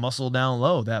lacking that muscle down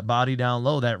low, that body down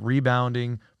low, that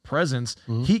rebounding presence.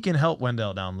 He can help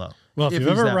Wendell down low. Well, if you've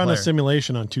ever run a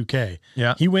simulation on 2K,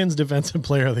 he wins Defensive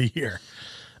Player of the Year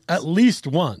at least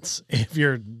once if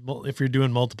you're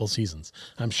doing multiple seasons.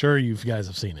 I'm sure you guys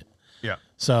have seen it. Yeah.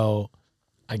 So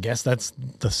I guess that's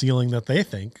the ceiling that they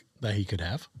think that he could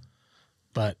have.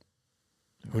 But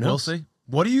who knows? We'll see.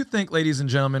 What do you think, ladies and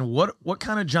gentlemen? What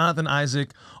kind of Jonathan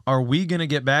Isaac are we going to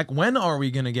get back? When are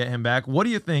we going to get him back? What do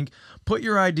you think? Put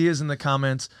your ideas in the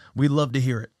comments. We'd love to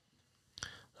hear it.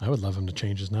 I would love him to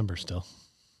change his number still.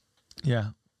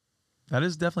 Yeah. That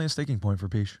is definitely a sticking point for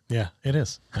Peach. Yeah, it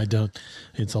is.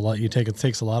 It's a lot. It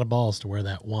takes a lot of balls to wear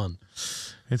that one.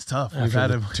 It's tough. We've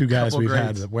had two guys we've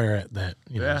had that wear it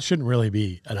that shouldn't really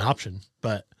be an option,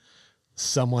 but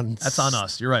that's on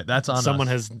us. You're right. That's on us. Someone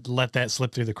has let that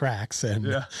slip through the cracks,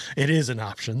 and it is an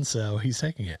option, so he's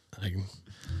taking it.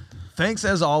 Thanks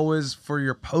as always for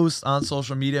your posts on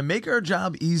social media. Make our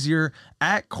job easier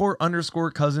at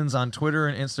 @court_cousins on Twitter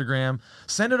and Instagram.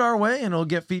 Send it our way and it'll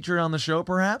get featured on the show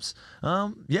perhaps.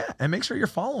 And make sure you're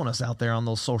following us out there on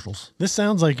those socials. This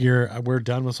sounds like we're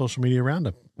done with social media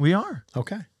roundup. We are.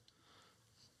 Okay.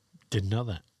 Didn't know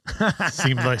that.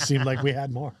 seemed like we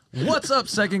had more. What's up,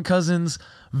 Second Cousins?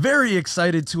 Very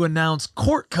excited to announce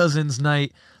Court Cousins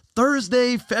Night.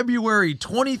 Thursday, February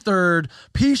 23rd,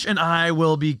 Peach and I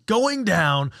will be going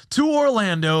down to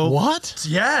Orlando. What?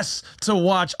 Yes, to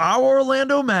watch our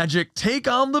Orlando Magic take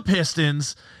on the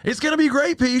Pistons. It's going to be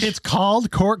great, Peach. It's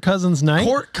called Court Cousins Night?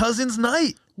 Court Cousins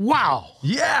Night. Wow.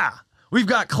 Yeah. We've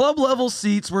got club level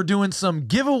seats. We're doing some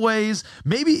giveaways,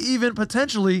 maybe even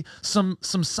potentially some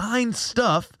signed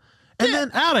stuff. And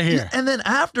then out of here. And then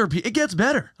after, it gets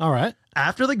better. All right.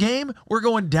 After the game, we're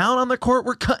going down on the court,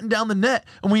 we're cutting down the net,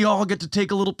 and we all get to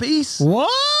take a little piece.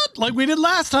 What? Like we did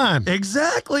last time.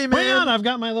 Exactly, man. Hang on, I've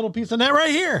got my little piece of net right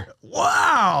here.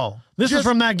 Wow. This is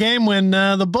from that game when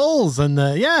the Bulls and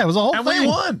it was a whole thing. And we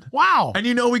won. Wow. And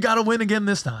we got to win again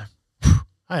this time.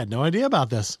 I had no idea about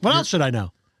this. What else should I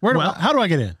know? How do I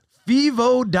get in?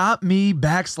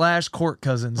 Vivo.me/Court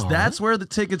Cousins. That's where the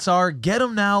tickets are. Get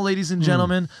them now, ladies and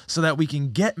gentlemen, so that we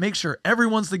can make sure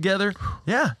everyone's together.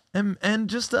 Yeah, and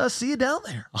just see you down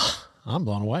there. I'm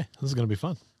blown away. This is going to be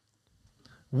fun.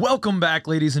 Welcome back,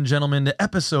 ladies and gentlemen, to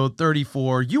episode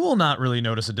 34. You will not really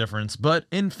notice a difference, but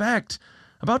in fact,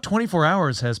 about 24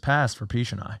 hours has passed for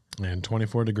Peach and I. And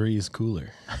 24 degrees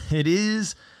cooler. It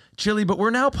is chilly, but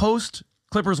we're now post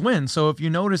Clippers win. So if you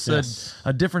notice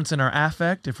a difference in our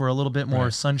affect, if we're a little bit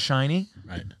more sunshiny,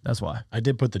 that's why. I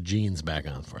did put the jeans back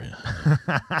on for you.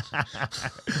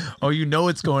 Oh,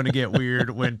 it's going to get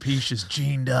weird when Peach is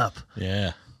jeaned up.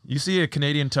 Yeah. You see a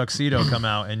Canadian tuxedo come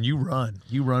out and you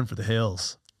run for the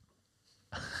hills.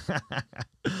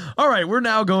 All right, we're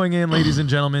now going in, ladies and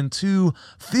gentlemen, to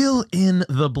fill in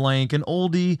the blank, an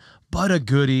oldie but a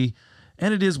goodie.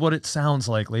 And it is what it sounds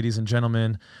like, ladies and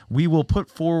gentlemen. We will put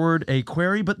forward a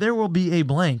query, but there will be a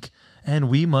blank, and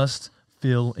we must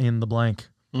fill in the blank.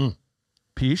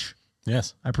 Peach?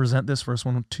 Yes. I present this first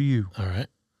one to you. All right.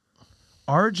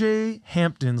 RJ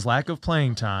Hampton's lack of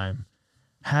playing time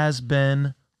has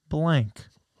been blank.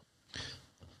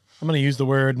 I'm going to use the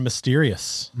word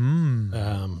mysterious.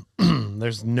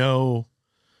 There's no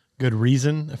good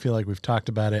reason. I feel like we've talked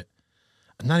about it.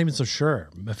 I'm not even so sure.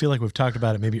 I feel like we've talked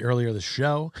about it maybe earlier this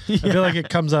show. I feel like it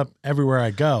comes up everywhere I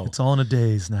go. It's all in a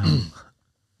daze now.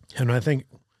 And I think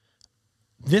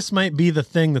this might be the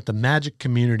thing that the Magic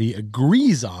community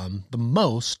agrees on the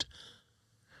most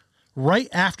right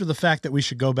after the fact that we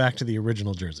should go back to the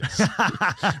original jerseys.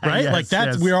 Right? Yes, like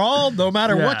that's we're all, no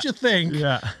matter what you think,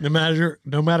 no matter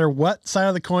what side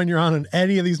of the coin you're on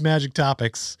any of these Magic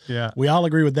topics, we all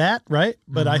agree with that, right?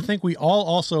 But I think we all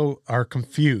also are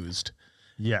confused.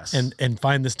 Yes. And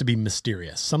find this to be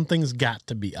mysterious. Something's got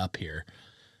to be up here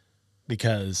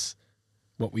because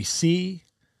what we see,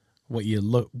 what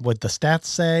the stats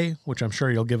say, which I'm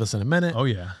sure you'll give us in a minute. Oh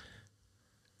yeah.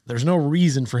 There's no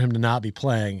reason for him to not be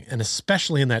playing, and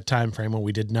especially in that time frame when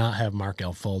we did not have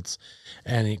Markelle Fultz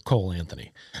and Cole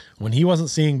Anthony. When he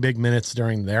wasn't seeing big minutes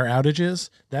during their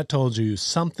outages, that told you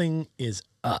something is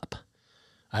up.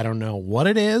 I don't know what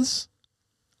it is.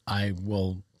 I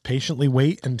will patiently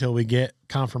wait until we get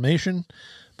confirmation,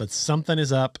 but something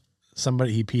is up.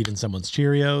 He peed in someone's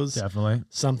Cheerios. Definitely.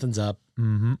 Something's up.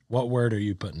 Mm-hmm. What word are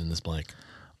you putting in this blank?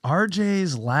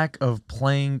 RJ's lack of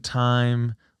playing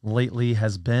time lately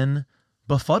has been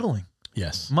befuddling,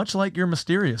 Yes. much like your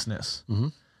mysteriousness. Mm-hmm.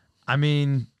 I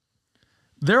mean,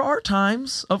 there are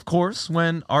times, of course,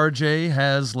 when RJ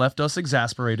has left us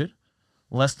exasperated,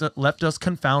 left us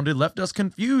confounded, left us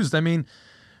confused. I mean,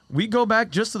 we go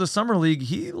back just to the Summer League.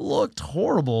 He looked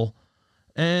horrible.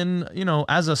 And,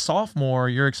 as a sophomore,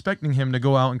 you're expecting him to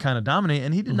go out and kind of dominate,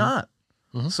 and he did not.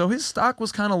 Mm-hmm. So his stock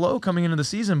was kind of low coming into the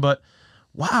season, but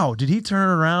wow, did he turn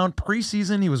it around?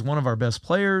 Preseason, he was one of our best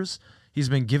players. He's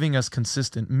been giving us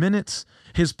consistent minutes.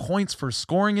 His points for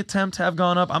scoring attempt have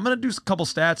gone up. I'm going to do a couple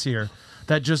stats here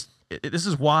that this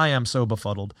is why I'm so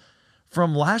befuddled.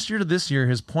 From last year to this year,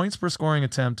 his points per scoring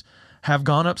attempt have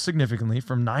gone up significantly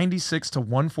from 96 to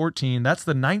 114. That's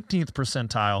the 19th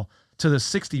percentile to the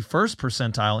 61st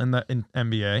percentile in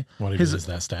NBA. What is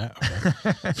that stat?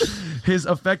 Okay. His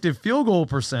effective field goal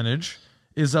percentage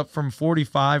is up from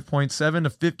 45.7 to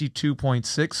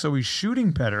 52.6, so he's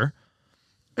shooting better.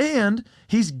 And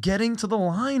he's getting to the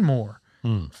line more,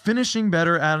 finishing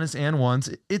better at his and ones.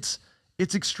 It's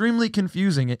extremely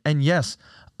confusing. And yes,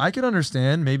 I could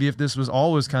understand maybe if this was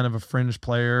always kind of a fringe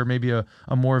player, maybe a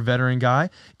more veteran guy,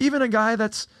 even a guy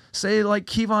that's, say, like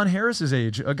Kevon Harris's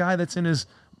age, a guy that's in his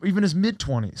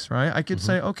mid-20s, right? I could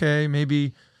say, okay,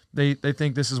 maybe they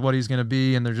think this is what he's going to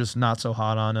be, and they're just not so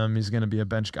hot on him. He's going to be a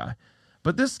bench guy.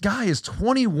 But this guy is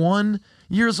 21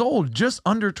 years old, just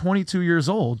under 22 years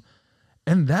old.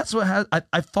 And that's what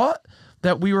I thought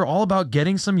that we were all about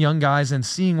getting some young guys and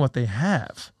seeing what they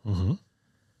have. Mm-hmm.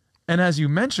 And as you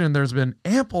mentioned, there's been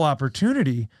ample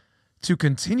opportunity to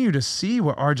continue to see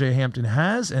what RJ Hampton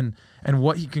has and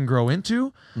what he can grow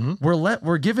into. Mm-hmm.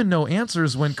 We're given no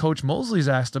answers when Coach Mosley's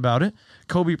asked about it.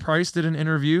 Kobe Price did an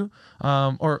interview,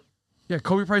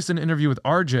 Kobe Price did an interview with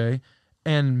RJ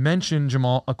and mentioned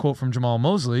a quote from Jamal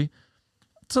Mosley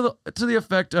to the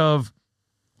effect of,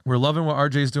 "We're loving what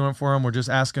RJ's doing for him. We're just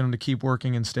asking him to keep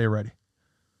working and stay ready."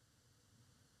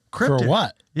 Cryptic. For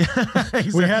what? Yeah,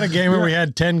 exactly. We had a game where we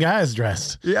had 10 guys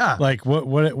dressed. Yeah. Like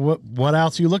what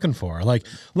else are you looking for? Like,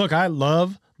 look, I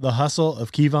love the hustle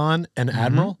of Kevon and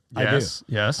Admiral. Yes. I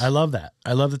do. Yes. I love that.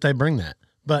 I love that they bring that.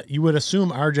 But you would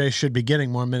assume RJ should be getting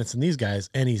more minutes than these guys,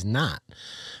 and he's not.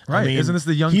 Right. Isn't this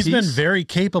the young He's piece? been very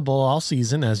capable all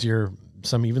season, as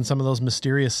some of those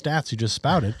mysterious stats you just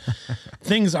spouted.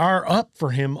 Things are up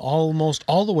for him almost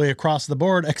all the way across the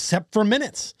board, except for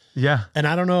minutes. Yeah. And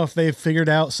I don't know if they've figured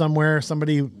out somewhere,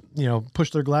 somebody,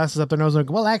 pushed their glasses up their nose and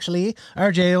like, well, actually,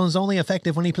 RJ is only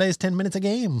effective when he plays 10 minutes a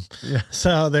game. Yeah.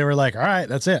 So they were like, all right,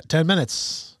 that's it. 10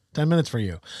 minutes. 10 minutes for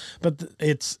you. But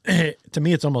to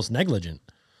me, it's almost negligent.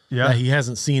 Yeah. That he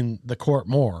hasn't seen the court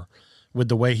more with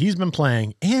the way he's been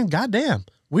playing. And goddamn,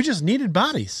 we just needed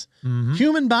bodies,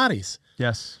 human bodies.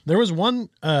 Yes. There was one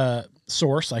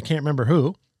source, I can't remember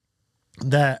who,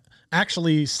 that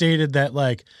actually stated that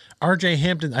like RJ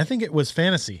Hampton, I think it was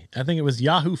Fantasy. I think it was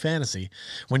Yahoo Fantasy.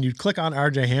 When you click on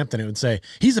RJ Hampton, it would say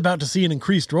he's about to see an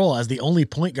increased role as the only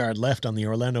point guard left on the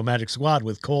Orlando Magic squad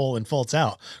with Cole and Fultz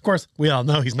out. Of course, we all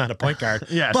know he's not a point guard,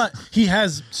 Yes. but he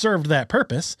has served that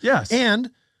purpose. Yes.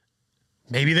 And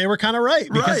maybe they were kind of right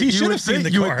because he should have seen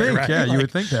the court. You would think, right? yeah, you Like,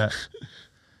 would think that.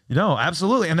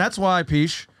 Absolutely. And that's why,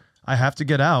 Peach, I have to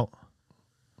get out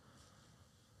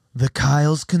the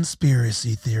Kyle's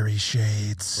conspiracy theory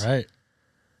shades. right.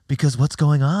 Because what's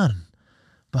going on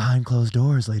behind closed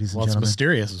doors, ladies and Well, it's gentlemen?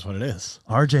 mysterious is what it is.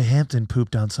 RJ Hampton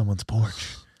pooped on someone's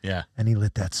porch Yeah. and he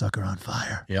lit that sucker on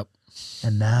fire. Yep.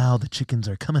 And now the chickens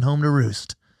are coming home to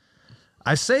roost.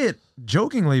 I say it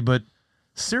jokingly, but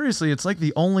seriously, it's like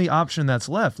the only option that's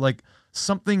left. Like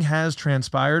something has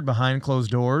transpired behind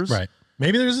closed doors. Right.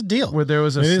 Maybe there's a deal. Where there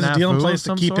was a Maybe there's a deal in snafu of place to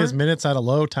some keep his sort? minutes at a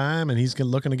low time, and he's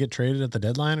looking to get traded at the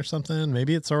deadline or something.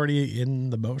 Maybe it's already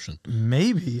in the motion.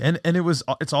 Maybe. And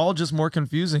it's all just more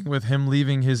confusing with him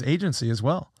leaving his agency as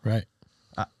well. Right.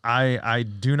 I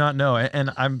do not know.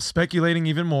 And I'm speculating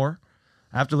even more.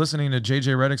 After listening to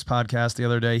JJ Redick's podcast the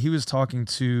other day, he was talking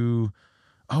to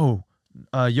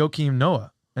Joakim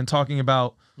Noah and talking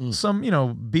about some,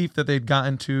 beef that they'd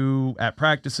gotten to at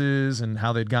practices and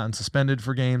how they'd gotten suspended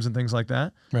for games and things like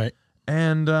that. Right.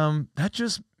 And that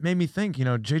just made me think,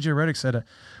 JJ Redick said,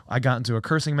 I got into a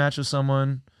cursing match with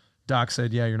someone. Doc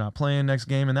said, yeah, you're not playing next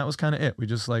game. And that was kind of it. We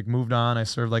just moved on. I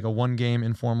served a 1-game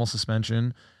informal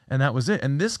suspension and that was it.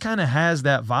 And this kind of has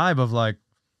that vibe of like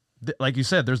you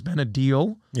said, there's been a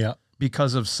deal Yeah.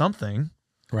 because of something.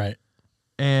 Right.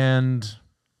 And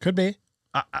Could be.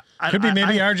 Could be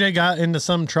maybe RJ got into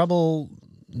some trouble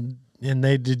and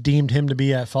they deemed him to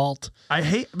be at fault. I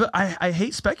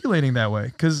hate speculating that way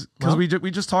because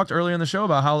we just talked earlier in the show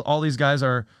about how all these guys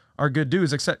are good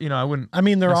dudes, except I wouldn't. I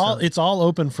mean, it's all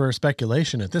open for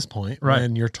speculation at this point, right?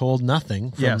 And you're told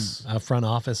nothing from a front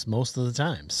office most of the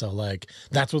time. So like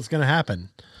that's what's going to happen.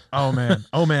 Oh man,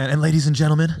 and ladies and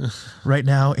gentlemen, right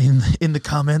now in the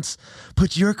comments,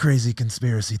 put your crazy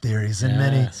conspiracy theories,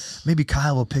 and maybe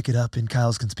Kyle will pick it up in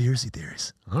Kyle's conspiracy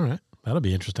theories. All right, that'll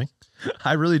be interesting.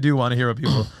 I really do want to hear what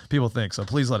people think, so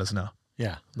please let us know.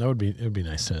 Yeah, it would be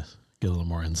nice to get a little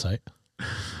more insight.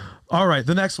 All right,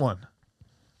 the next one.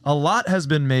 A lot has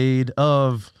been made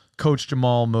of Coach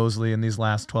Jamahl Mosley in these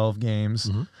last 12 games.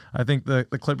 Mm-hmm. I think the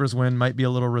Clippers win might be a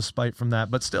little respite from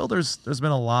that, but still there's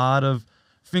been a lot of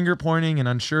finger pointing and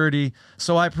unsurety.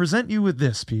 So I present you with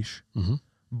this, Peach. Mm-hmm.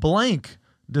 Blank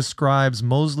describes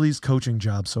Mosley's coaching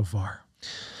job so far.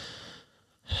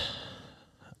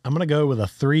 I'm going to go with a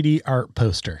 3D art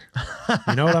poster.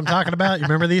 You know what I'm talking about? You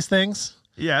remember these things?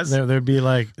 Yes. There'd be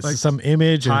like some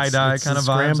image, tie-dye it's kind of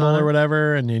scramble or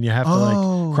whatever, and then you have to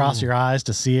like cross your eyes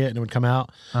to see it, and it would come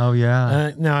out. Oh,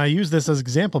 yeah. Now, I use this as an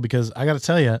example because I got to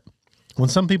tell you, when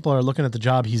some people are looking at the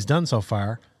job he's done so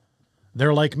far,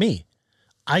 they're like me.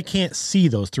 I can't see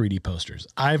those 3D posters.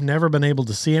 I've never been able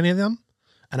to see any of them,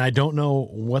 and I don't know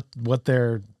what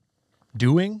they're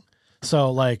doing.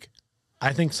 So, like,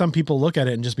 I think some people look at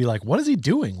it and just be like, what is he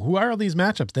doing? Who are these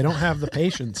matchups? They don't have the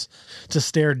patience to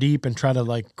stare deep and try to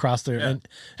like cross their,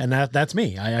 and that's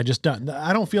me. I just don't,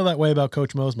 I don't feel that way about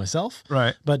Coach Mose myself.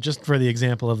 Right. But just for the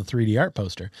example of the 3D art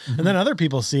poster. Mm-hmm. And then other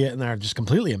people see it and they're just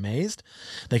completely amazed.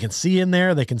 They can see in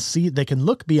there, they can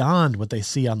look beyond what they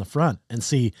see on the front and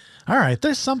see, all right,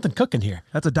 there's something cooking here.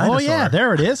 That's a dinosaur. Oh yeah,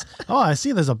 there it is. Oh, I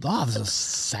see there's a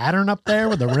Saturn up there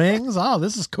with the rings. Oh,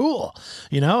 this is cool.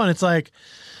 And it's like,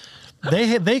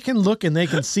 they can look and they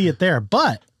can see it there,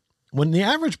 but when the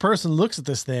average person looks at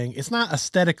this thing, it's not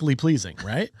aesthetically pleasing,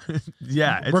 right?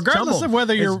 Yeah, it's regardless jumbled. of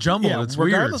whether you're it's jumbled, it's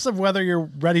regardless weird. of whether you're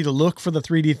ready to look for the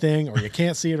 3D thing or you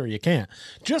can't see it or you can't.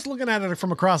 Just looking at it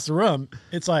from across the room,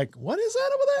 it's like, what is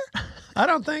that over there? I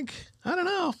don't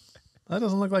know. That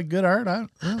doesn't look like good art.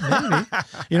 Maybe.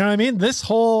 You know what I mean? This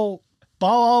whole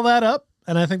ball all that up.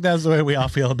 And I think that's the way we all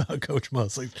feel about Coach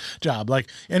Mosley's job. Like,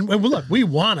 and look, we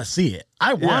want to see it.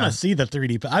 I want to see the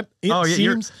 3D. It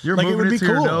seems you're like it would be to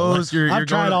cool. your nose. Like, I've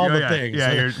tried all the things.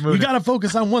 Yeah, you got to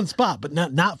focus on one spot, but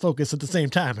not focus at the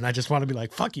same time. And I just want to be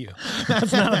like, fuck you.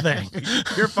 That's not a thing.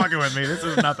 You're fucking with me. This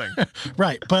is nothing.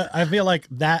 Right. But I feel like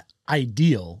that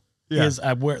ideal is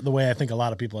the way I think a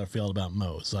lot of people are feeling about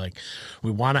Mose. Like, we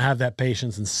want to have that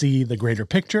patience and see the greater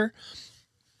picture,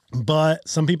 but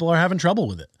some people are having trouble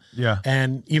with it. Yeah.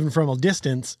 And even from a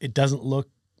distance, it doesn't look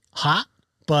hot,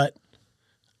 but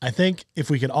I think if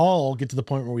we could all get to the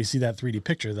point where we see that 3D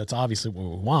picture, that's obviously what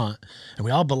we want. And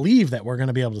we all believe that we're going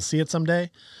to be able to see it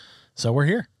someday. So we're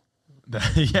here.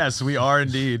 Yes, we are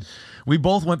indeed. We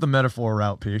both went the metaphor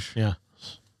route, Pish. Yeah.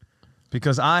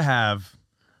 Because I have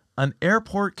an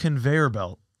airport conveyor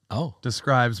belt. Oh,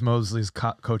 describes Mosley's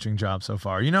coaching job so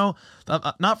far.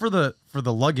 Not for the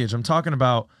luggage. I'm talking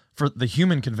about for the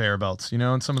human conveyor belts,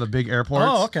 in some of the big airports.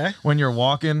 Oh, okay. When you're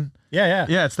walking. Yeah.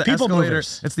 Yeah, it's the people escalator.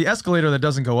 Movers. It's the escalator that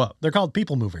doesn't go up. They're called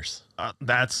people movers.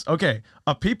 That's okay.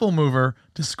 A people mover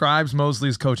describes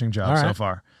Mosley's coaching job so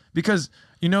far. Because,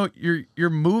 you're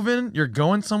moving, you're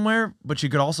going somewhere, but you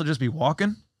could also just be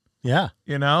walking. Yeah.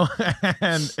 And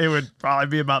it would probably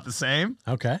be about the same.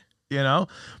 Okay.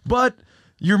 But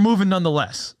you're moving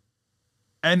nonetheless.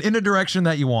 And in a direction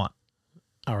that you want.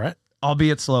 All right.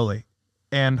 Albeit slowly.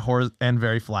 And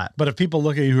very flat. But if people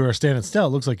look at you who are standing still,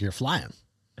 it looks like you're flying.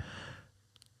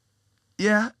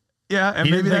 Yeah, and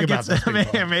maybe that gets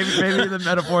maybe the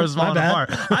metaphor is falling apart.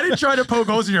 I didn't try to poke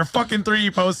holes in your fucking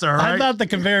 3D poster. All right? I thought the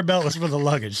conveyor belt was for the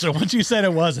luggage. So once you said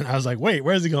it wasn't, I was like, wait,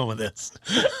 where's he going with this?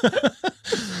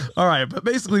 All right, but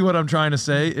basically what I'm trying to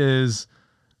say is,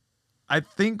 I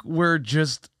think we're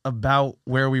just about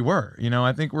where we were.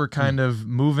 I think we're kind of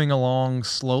moving along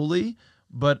slowly.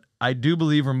 But I do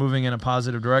believe we're moving in a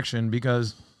positive direction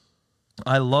because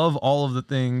I love all of the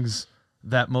things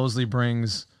that Mosley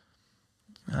brings.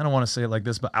 I don't want to say it like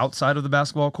this, but outside of the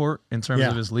basketball court in terms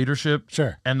of his leadership.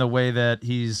 Sure. And the way that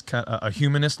he's a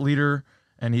humanist leader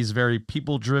and he's very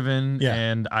people driven. Yeah.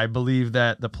 And I believe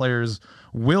that the players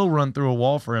will run through a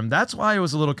wall for him. That's why it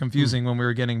was a little confusing when we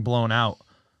were getting blown out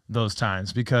those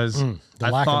times because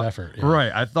the lack of effort. Yeah. Right.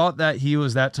 I thought that he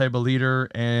was that type of leader,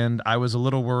 and I was a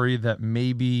little worried that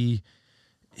maybe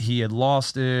he had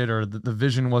lost it or the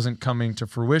vision wasn't coming to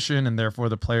fruition, and therefore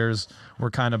the players were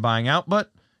kind of buying out.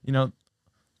 But,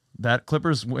 That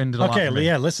Clippers win did a lot Okay, for me.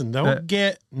 yeah, listen, no.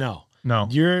 No.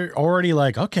 You're already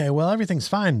like, okay, well, everything's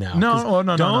fine now. No.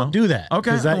 Don't do that.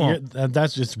 Okay, 'Cause I won't.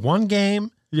 that's just one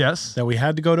game Yes. that we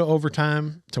had to go to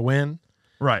overtime to win,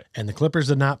 Right. and the Clippers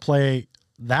did not play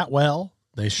that well.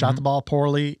 They shot Mm-hmm. the ball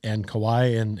poorly, and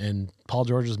Kawhi and Paul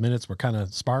George's minutes were kind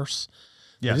of sparse.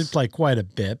 Yes. They did play quite a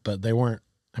bit, but they weren't.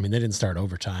 I mean, they didn't start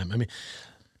overtime. I mean,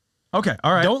 Okay.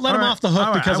 All right. don't let All them right. off the hook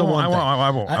All right. because I of won't, one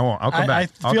thing. I won't. I'll come back.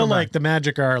 I I'll feel come like back. the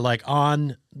Magic are like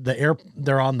on the air.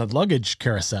 They're on the luggage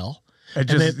carousel. It And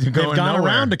just they've going gone nowhere.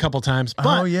 around a couple times. But,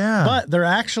 Oh, yeah. But they're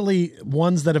actually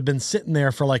ones that have been sitting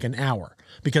there for like an hour.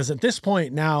 Because at this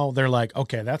point now they're like,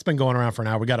 okay, that's been going around for an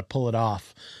hour. We got to pull it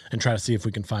off and try to see if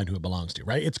we can find who it belongs to,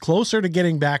 right? It's closer to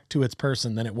getting back to its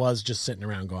person than it was just sitting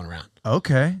around going around.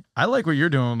 Okay. I like what you're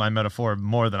doing with my metaphor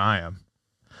more than I am.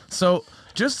 So,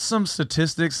 just some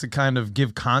statistics to kind of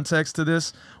give context to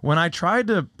this. When I tried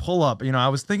to pull up, I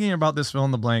was thinking about this fill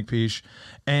in the blank piece,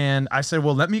 and I said,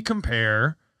 well, let me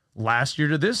compare last year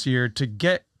to this year to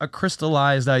get a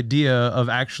crystallized idea of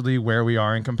actually where we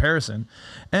are in comparison.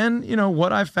 And,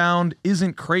 what I found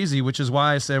isn't crazy, which is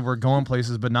why I said we're going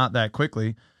places, but not that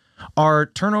quickly. Our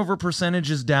turnover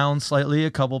percentage is down slightly, a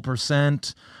couple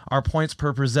percent. Our points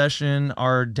per possession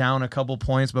are down a couple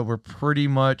points, but we're pretty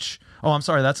much. Oh, I'm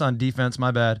sorry, that's on defense.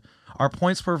 My bad. Our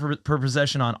points per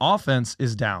possession on offense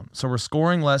is down, so we're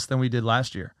scoring less than we did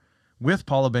last year with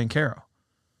Paulo Banchero.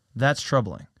 That's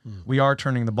troubling. We are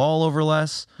turning the ball over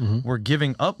less. We're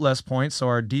giving up less points, so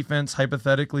our defense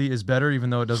hypothetically is better, even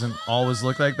though it doesn't always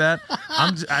look like that.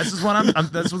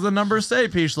 That's what the numbers say,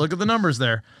 Peach. Look at the numbers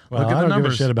there. Well, Look at I the don't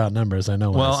numbers. give a shit about numbers. I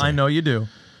know. Well, what I I know you do.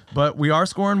 But we are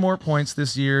scoring more points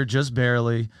this year, just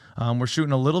barely. We're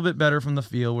shooting a little bit better from the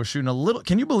field. We're shooting a little.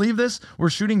 Can you believe this?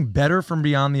 We're shooting better from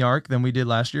beyond the arc than we did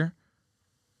last year.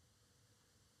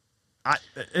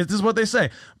 This is what they say.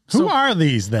 Who are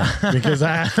these then? Because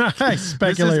I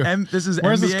speculate. This is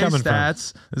Where's this NBA coming from?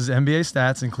 stats. This is NBA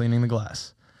stats and cleaning the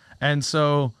glass. And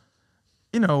so,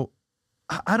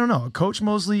 I don't know. Coach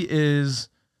Mosley is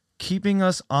keeping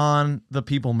us on the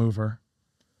people mover,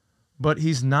 but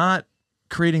he's not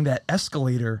creating that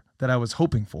escalator that I was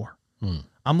hoping for.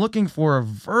 I'm looking for a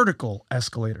vertical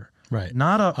escalator, Right.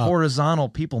 not a horizontal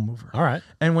people mover. All right.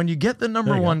 And when you get the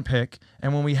number There you go. one pick,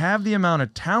 and when we have the amount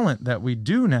of talent that we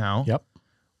do now, Yep.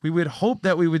 we would hope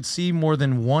that we would see more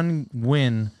than one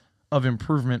win of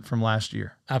improvement from last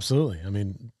year. Absolutely. I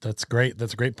mean, that's great.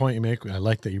 That's a great point you make. I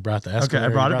like that you brought the escalator. Okay, I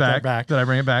brought you it that back. Did I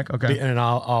bring it back? Okay. And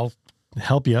I'll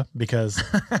help you because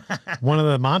one of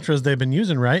the mantras they've been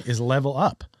using, right, is level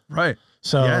up. Right.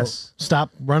 So Yes.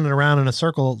 stop running around in a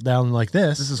circle down like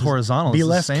this. This is horizontal. Be It's the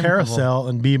less same carousel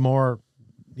and be more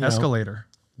escalator.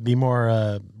 Be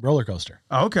more roller coaster.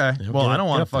 Oh, okay. Yeah, Well, get I up- don't get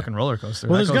want a up there. fucking roller coaster.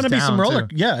 Well, That there's going to goes be some down, roller.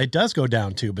 too. Yeah, it does go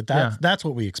down too, but Yeah. that's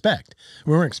what we expect.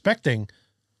 We weren't expecting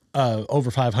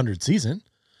over 500 season.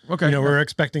 Okay. We're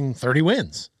expecting 30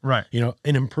 wins. Right.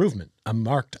 An improvement, a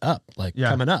marked up, Yeah.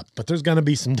 coming up. But there's going to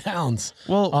be some downs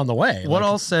Well, on the way. What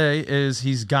I'll say is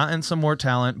he's gotten some more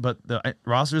talent, but the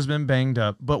roster's been banged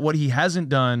up. But what he hasn't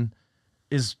done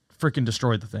is freaking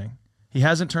destroyed the thing. He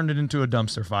hasn't turned it into a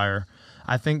dumpster fire.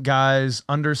 I think guys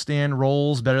understand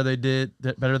roles better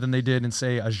than they did in,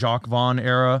 say, a Jacques Vaughn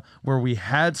era where we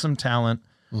had some talent.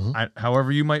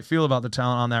 However you might feel about the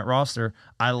talent on that roster,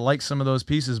 I like some of those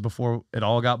pieces before it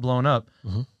all got blown up.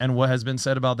 And what has been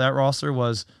said about that roster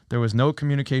was there was no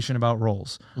communication about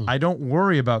roles. I don't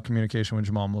worry about communication with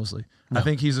Jamal Mosley. I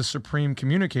think he's a supreme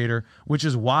communicator, which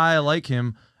is why I like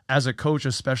him as a coach,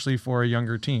 especially for a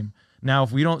younger team. Now,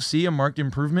 if we don't see a marked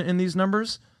improvement in these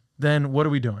numbers, then what are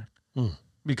we doing?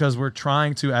 Because we're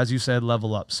trying to, as you said,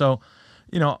 level up. So,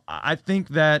 I think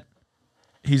that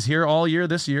he's here all year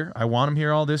this year. I want him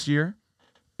here all this year.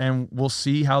 And we'll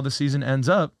see how the season ends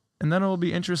up. And then it'll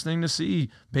be interesting to see,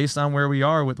 based on where we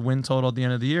are with win total at the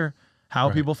end of the year, how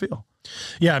people feel.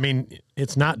 Yeah, I mean,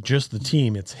 it's not just the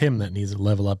team, it's him that needs to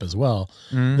level up as well.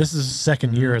 This is his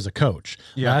second year as a coach.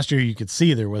 Yeah. Last year, you could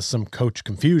see there was some coach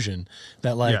confusion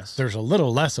that, Yes. there's a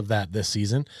little less of that this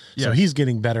season. So Yes. he's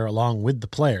getting better along with the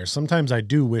players. Sometimes I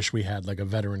do wish we had a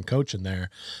veteran coach in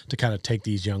there to kind of take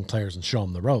these young players and show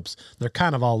them the ropes. They're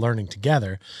kind of all learning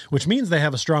together, which means they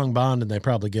have a strong bond and they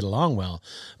probably get along well.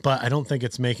 But I don't think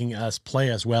it's making us play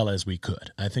as well as we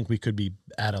could. I think we could be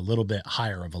at a little bit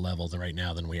higher of a level right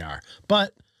now than we are.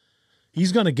 But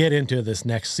he's going to get into this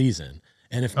next season.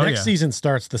 And if next yeah. season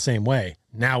starts the same way,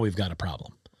 now we've got a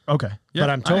problem. Okay. Yeah, but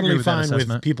I'm I agree totally with that fine with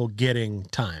assessment. people getting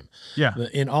time. Yeah.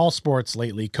 In all sports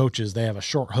lately, coaches, they have a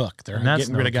short hook. They're And that's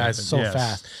getting rid of no guys good. so Yes.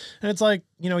 fast. And it's like,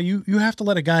 you have to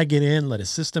let a guy get in, let his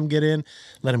system get in,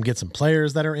 let him get some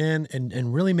players that are in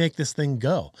and really make this thing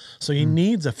go. So he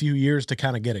needs a few years to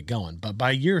kind of get it going. But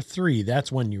by year 3, that's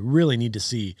when you really need to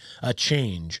see a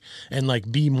change and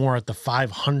like be more at the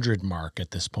 500 mark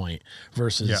at this point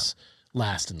versus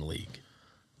last in the league.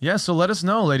 Yeah, so let us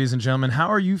know, ladies and gentlemen, how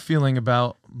are you feeling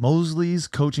about Mosley's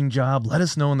coaching job? Let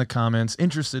us know in the comments.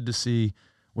 Interested to see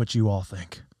what you all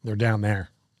think. They're down there.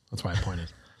 That's why I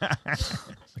pointed.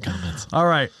 The comments. All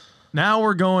right, now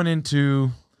we're going into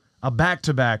a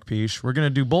back-to-back piece. We're going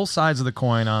to do both sides of the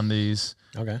coin on these.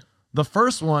 Okay. The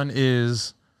first one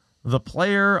is the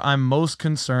player I'm most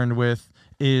concerned with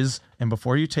is, and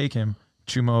before you take him,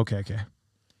 Chuma Okeke.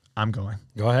 I'm going.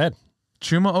 Go ahead.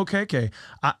 Chuma Okeke.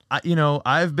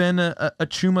 I've been a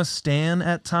Chuma stan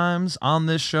at times on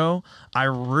this show. I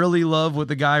really love what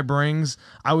the guy brings.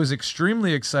 I was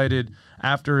extremely excited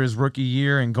after his rookie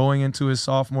year and going into his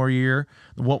sophomore year.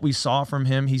 What we saw from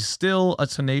him, he's still a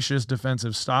tenacious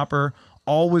defensive stopper,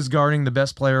 always guarding the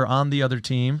best player on the other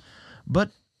team. But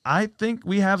I think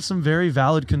we have some very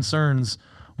valid concerns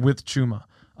with Chuma.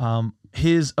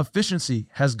 His efficiency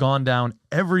has gone down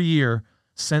every year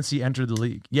since he entered the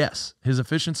league. Yes, his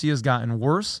efficiency has gotten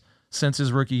worse since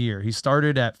his rookie year. He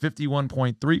started at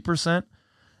 51.3%,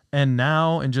 and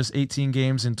now in just 18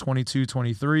 games in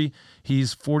 22-23,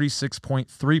 he's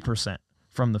 46.3%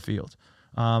 from the field.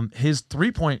 His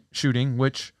three-point shooting,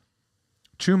 which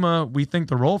Chuma, we think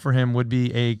the role for him would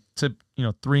be a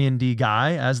 3-and-D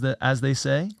guy, as they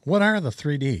say. What are the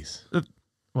 3Ds?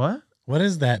 What? What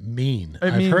does that mean? It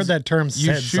I've means heard that term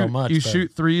said so much. You but-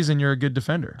 shoot threes and you're a good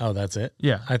defender. Oh, that's it?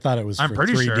 Yeah. I thought it was I'm for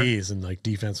pretty 3 sure. Ds and like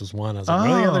defense was one. I was like, what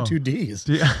are the other 2 Ds?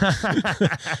 Yeah.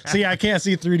 See, I can't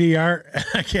see 3D art.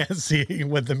 I can't see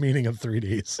what the meaning of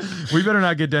 3Ds. We better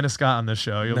not get Dennis Scott on this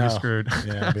show. You'll be screwed.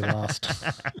 Yeah, I'll be lost.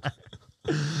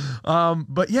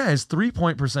 But yeah, his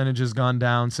 3-point percentage has gone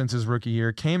down since his rookie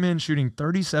year. Came in shooting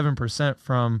 37%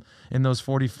 from in those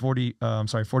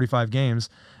 45 games,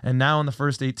 and now in the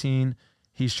first 18,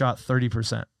 he's shot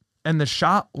 30%. And the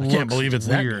shot looks I can't believe it's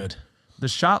weird. that good. The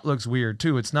shot looks weird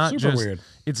too. It's not Super just weird.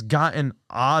 It's gotten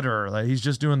odder. Like he's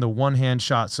just doing the one-hand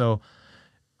shot. So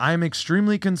I'm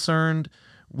extremely concerned.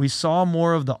 We saw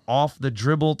more of the off the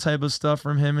dribble type of stuff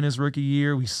from him in his rookie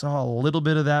year. We saw a little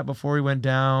bit of that before he went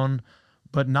down,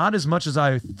 but not as much as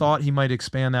I thought he might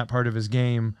expand that part of his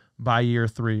game by year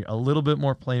 3. A little bit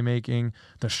more playmaking,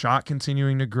 the shot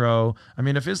continuing to grow. I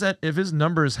mean, if his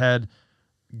numbers had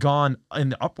gone in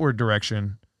the upward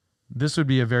direction, this would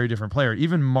be a very different player.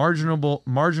 Even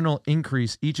marginal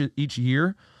increase each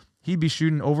year, he'd be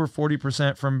shooting over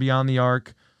 40% from beyond the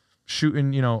arc,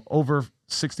 shooting, over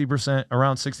 60%,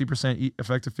 around 60%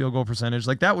 effective field goal percentage.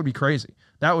 Like that would be crazy.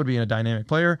 That would be a dynamic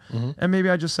player. Mm-hmm. And maybe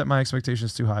I just set my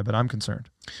expectations too high, but I'm concerned.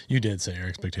 You did say your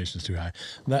expectations too high.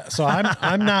 So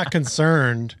I'm not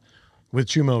concerned with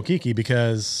Chuma Okeke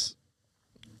because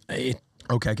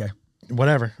Okay.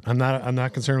 whatever. I'm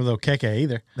not concerned with Okeke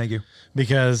either Thank you.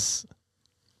 because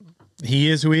he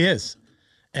is who he is.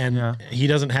 And Yeah. he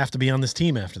doesn't have to be on this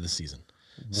team after the season.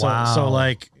 Wow. So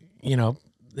like,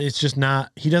 it's just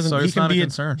not, he doesn't, So he it's can not a be,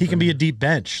 concern he for can be you. a deep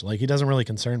bench. Like he doesn't really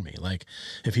concern me. Like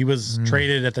if he was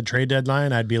traded at the trade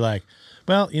deadline, I'd be like,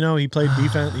 well, he played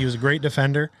defense. He was a great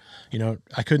defender.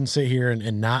 I couldn't sit here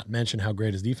and not mention how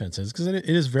great his defense is because it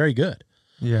is very good,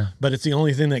 Yeah. but it's the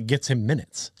only thing that gets him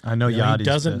minutes. I know He Yadi's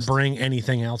doesn't pissed. bring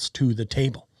anything else to the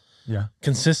table Yeah.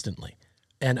 consistently.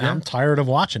 And Yeah. I'm tired of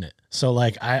watching it. So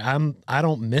like I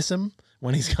don't miss him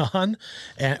when he's gone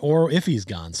or if he's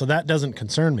gone. So that doesn't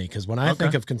concern me because when I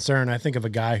think of concern, I think of a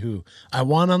guy who I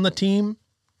want on the team,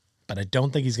 but I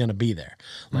don't think he's going to be there.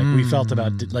 Like we felt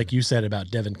about, like you said about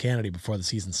Devin Kennedy before the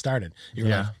season started. You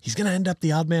were like, he's going to end up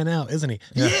the odd man out, isn't he?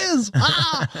 Yeah. He is.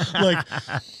 Like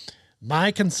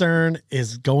my concern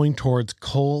is going towards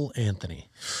Cole Anthony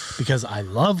because I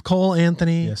love Cole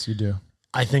Anthony. Yes, you do.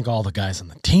 I think all the guys on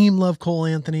the team love Cole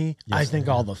Anthony. Yes, I think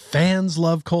they all the fans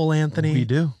love Cole Anthony. We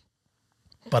do.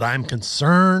 But I'm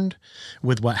concerned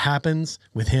with what happens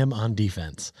with him on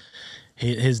defense.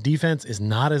 His defense is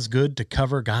not as good to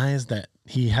cover guys that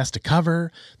he has to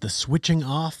cover. The switching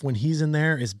off when he's in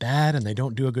there is bad, and they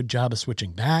don't do a good job of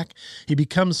switching back. He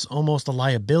becomes almost a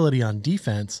liability on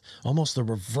defense, almost the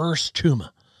reverse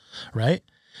Chuma, right?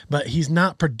 But he's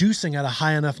not producing at a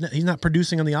high enough. He's not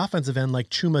producing on the offensive end like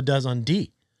Chuma does on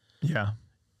D. Yeah.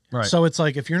 Right. So it's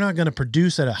like if you're not going to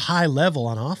produce at a high level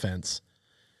on offense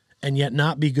and yet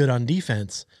not be good on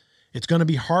defense, it's going to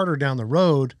be harder down the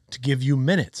road to give you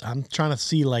minutes. I'm trying to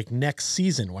see like next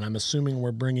season when I'm assuming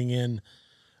we're bringing in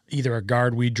either a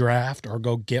guard we draft or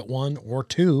go get one or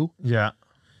two. Yeah.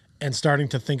 And starting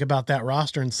to think about that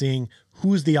roster and seeing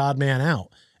who's the odd man out.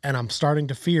 And I'm starting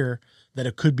to fear that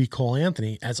it could be Cole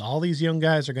Anthony, as all these young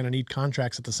guys are going to need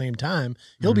contracts at the same time.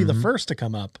 He'll be the first to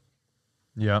come up.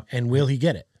 Yeah. And will he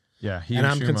get it? Yeah. And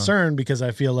I'm concerned because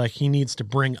I feel like he needs to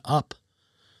bring up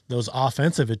those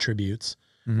offensive attributes,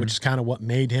 which is kind of what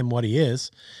made him what he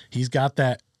is. He's got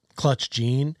that clutch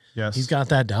gene. Yes. He's got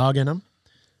that dog in him.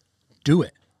 Do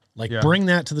it. Like, bring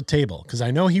that to the table. Because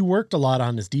I know he worked a lot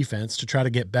on his defense to try to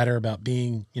get better about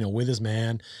being, with his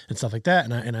man and stuff like that.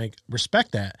 And I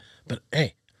respect that. But,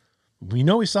 hey, we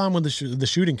know we saw him with the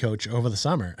shooting coach over the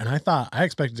summer. And I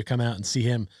expected to come out and see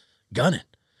him gunning.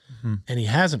 And he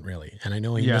hasn't really. And I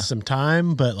know he missed some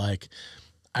time, but, like,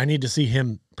 I need to see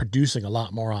him producing a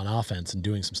lot more on offense and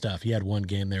doing some stuff. He had one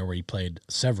game there where he played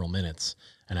several minutes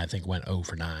and I think went 0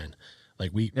 for 9.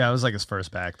 Like, it was like his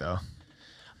first back, though.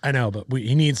 I know, but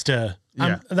he needs to.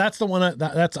 That's the one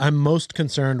I'm most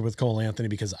concerned with Cole Anthony,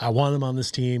 because I want him on this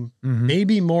team,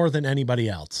 maybe more than anybody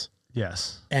else.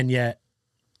 Yes, and yet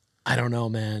I don't know,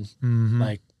 man.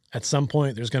 Like, at some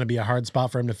point, there's going to be a hard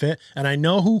spot for him to fit, and I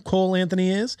know who Cole Anthony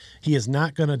is. He is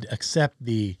not going to accept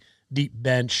the deep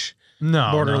bench,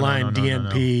 borderline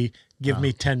DNP. Give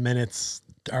me 10 minutes,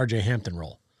 RJ Hampton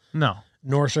role. No,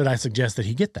 nor should I suggest that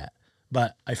he get that.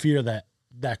 But I fear that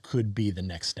could be the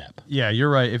next step. Yeah, you're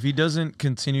right. If he doesn't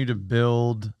continue to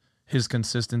build his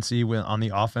consistency on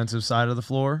the offensive side of the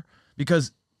floor,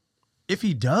 because if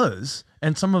he does,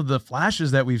 and some of the flashes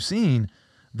that we've seen,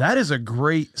 that is a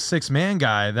great 6-man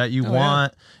guy that you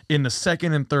want in the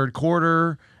second and third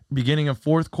quarter, beginning of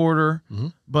fourth quarter.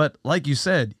 But like you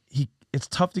said, it's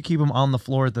tough to keep him on the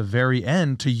floor at the very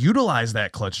end to utilize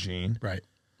that clutch gene. Right.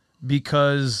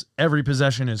 Because every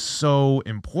possession is so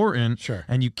important. Sure.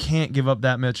 And you can't give up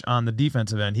that much on the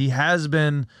defensive end. He has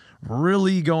been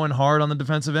really going hard on the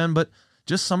defensive end, but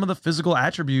just some of the physical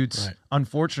attributes,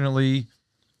 unfortunately,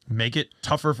 make it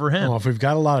tougher for him. Well, if we've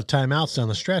got a lot of timeouts down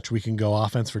the stretch, we can go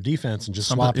offense for defense and just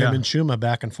swap him and Shuma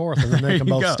back and forth, and then they can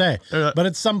both stay. But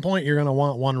at some point, you're going to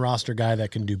want one roster guy that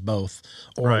can do both,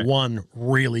 or one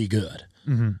really good.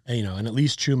 And, and at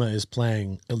least Chuma is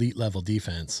playing elite level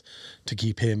defense to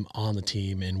keep him on the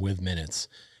team and with minutes.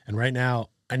 And right now,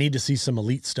 I need to see some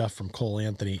elite stuff from Cole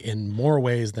Anthony in more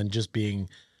ways than just being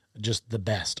just the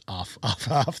best off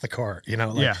the court.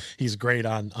 He's great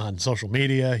on social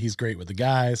media. He's great with the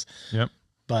guys. Yep.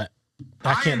 But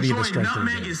that can't be the strength of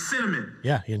the game.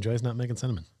 Yeah, he enjoys nutmeg and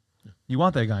cinnamon. You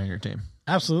want that guy on your team.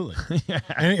 Absolutely.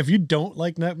 And if you don't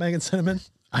like nutmeg and cinnamon,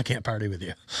 I can't party with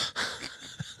you.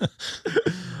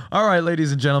 All right,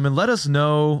 ladies and gentlemen, let us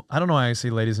know. I don't know why I say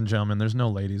ladies and gentlemen. There's no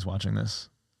ladies watching this.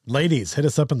 Ladies, hit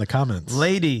us up in the comments.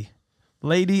 Lady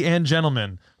and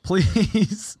gentlemen,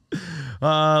 please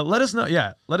let us know.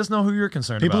 Yeah, let us know who you're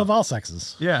concerned People about. of all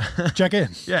sexes. Yeah. Check in.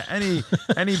 Yeah,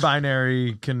 any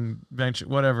binary convention,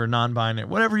 whatever, non-binary,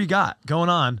 whatever you got going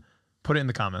on, put it in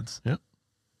the comments. Yep.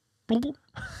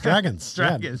 Dragons.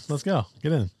 Yeah, let's go.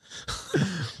 Get in.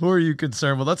 Who are you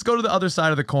concerned with? Let's go to the other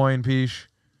side of the coin, Peesh.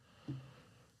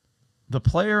 The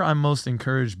player I'm most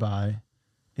encouraged by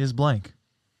is blank.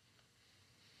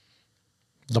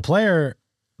 The player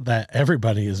that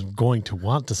everybody is going to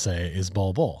want to say is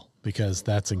Bol Bol, because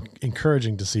that's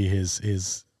encouraging to see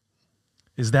his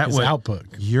what output.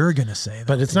 You're going to say that.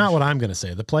 But it's not what I'm going to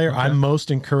say. The player I'm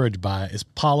most encouraged by is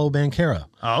Paolo Banchero.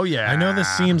 Oh, yeah. I know this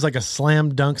seems like a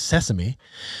slam dunk sesame,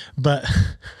 but...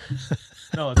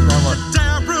 No, it's the wrong one.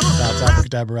 That's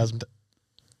Abracadabra.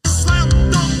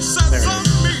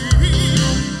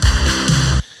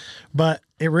 But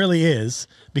it really is,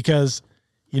 because,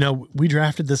 we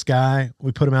drafted this guy.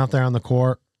 We put him out there on the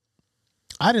court.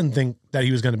 I didn't think that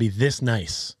he was going to be this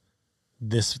nice,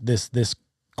 this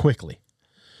quickly.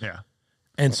 Yeah.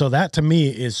 And so that to me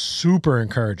is super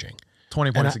encouraging.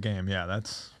 20 points a game. Yeah,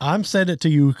 that's... I've said it to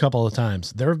you a couple of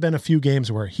times. There have been a few games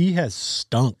where he has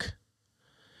stunk.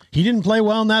 He didn't play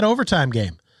well in that overtime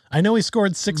game. I know he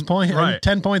scored 6 points,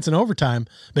 10 points in overtime,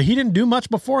 but he didn't do much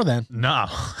before then. No,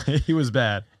 he was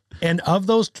bad. And of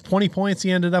those 20 points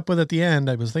he ended up with at the end,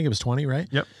 I think it was 20, right?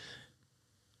 Yep.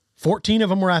 14 of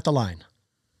them were at the line.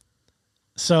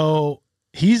 So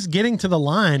he's getting to the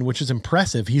line, which is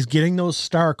impressive. He's getting those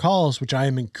star calls, which I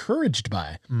am encouraged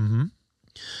by. Mm-hmm.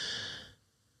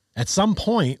 At some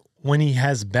point, when he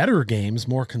has better games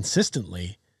more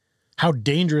consistently, how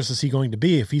dangerous is he going to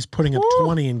be if he's putting up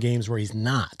 20 in games where he's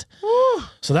not?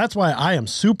 So that's why I am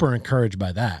super encouraged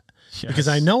by that. Yes. Because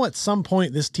I know at some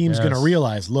point this team's going to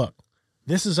realize, look,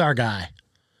 this is our guy.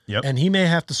 Yep. And he may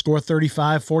have to score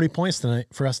 35, 40 points tonight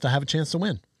for us to have a chance to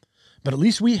win. But at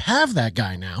least we have that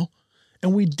guy now,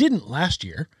 and we didn't last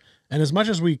year. And as much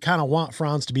as we kind of want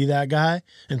Franz to be that guy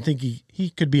and think he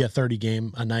could be a 30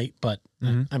 game a night, but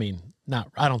I mean,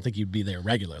 I don't think he'd be there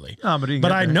regularly. No,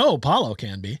 but I know Paulo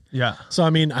can be. Yeah. So, I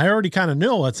mean, I already kind of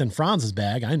know what's in Franz's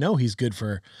bag. I know he's good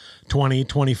for 20,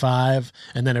 25,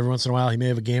 and then every once in a while he may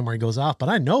have a game where he goes off. But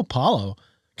I know Paulo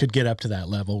could get up to that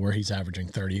level where he's averaging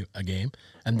 30 a game.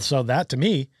 And so that, to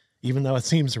me, even though it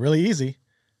seems really easy,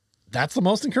 that's the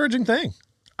most encouraging thing.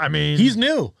 I mean, He's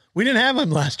new. We didn't have him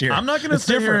last year. I'm not going to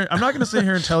sit here. I'm not going to sit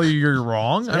here and tell you you're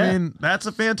wrong. Yeah. I mean, that's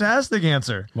a fantastic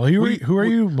answer. Well, who are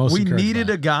you most We encouraged needed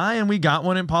by? a guy, and we got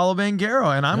one in Paulo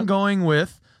Banchero, and I'm going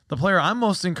with the player I'm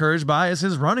most encouraged by is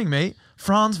his running mate,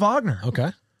 Franz Wagner.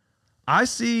 Okay. I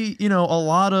see, a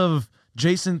lot of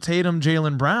Jason Tatum,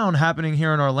 Jaylen Brown happening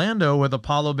here in Orlando with a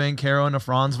Paulo Banchero and a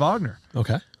Franz Wagner.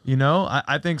 Okay.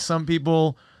 I think some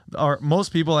people, or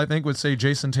most people, I think, would say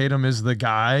Jason Tatum is the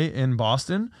guy in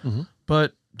Boston,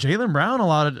 but Jaylen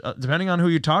Brown, depending on who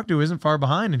you talk to, isn't far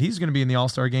behind, and he's going to be in the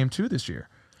All-Star game too this year.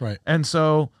 Right. And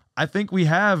so I think we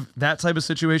have that type of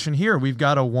situation here. We've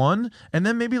got a 1 and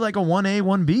then maybe like a 1A,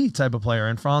 1B type of player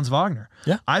in Franz Wagner.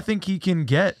 Yeah. I think he can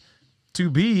get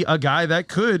to be a guy that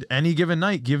could, any given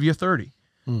night, give you 30.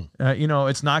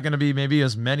 It's not going to be maybe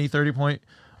as many 30-point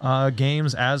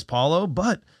games as Paulo,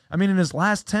 but I mean, in his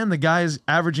last 10, the guy is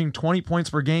averaging 20 points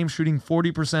per game, shooting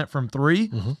 40% from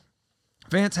 3.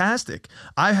 Fantastic.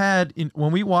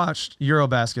 When we watched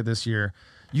Eurobasket this year,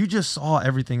 you just saw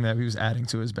everything that he was adding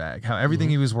to his bag, how everything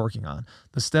he was working on,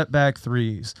 the step back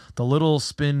threes, the little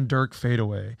spin Dirk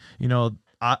fadeaway.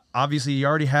 Obviously he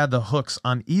already had the hooks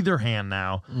on either hand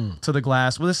now to the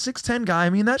glass. With a 6'10" guy, I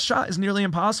mean, that shot is nearly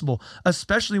impossible,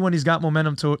 especially when he's got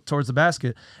momentum towards the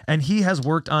basket. And he has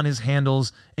worked on his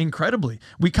handles incredibly.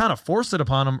 We kind of forced it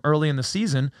upon him early in the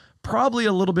season, probably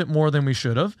a little bit more than we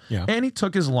should have. Yeah. And he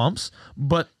took his lumps.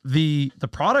 But the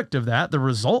product of that, the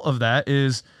result of that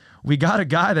is we got a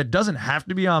guy that doesn't have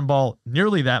to be on ball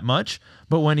nearly that much,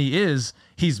 but when he is,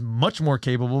 he's much more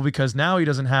capable because now he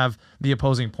doesn't have the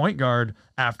opposing point guard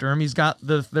after him. He's got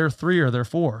their 3 or their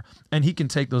 4, and he can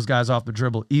take those guys off the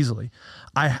dribble easily.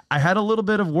 I had a little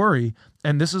bit of worry,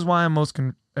 and this is why I'm most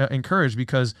encouraged,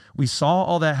 because we saw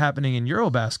all that happening in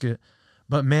Eurobasket,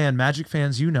 but man, Magic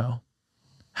fans,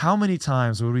 how many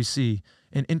times would we see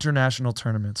in international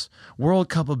tournaments, World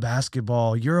Cup of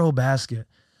Basketball, Eurobasket,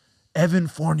 Evan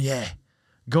Fournier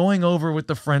going over with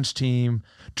the French team,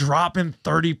 dropping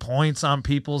 30 points on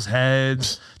people's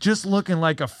heads, just looking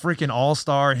like a freaking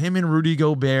all-star. Him and Rudy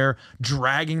Gobert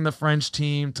dragging the French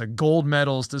team to gold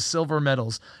medals, to silver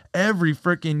medals every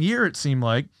freaking year, it seemed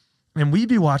like. And we'd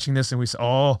be watching this and we say,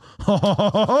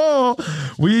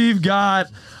 we've got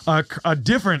a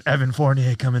different Evan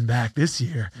Fournier coming back this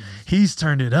year. He's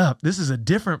turned it up. This is a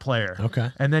different player.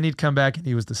 Okay. And then he'd come back and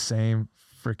he was the same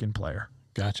freaking player.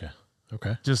 Gotcha.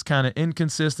 Okay. Just kind of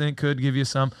inconsistent, could give you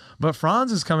some. But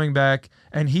Franz is coming back,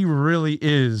 and he really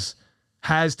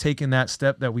has taken that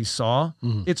step that we saw.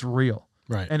 It's real.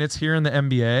 Right. And it's here in the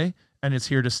NBA, and it's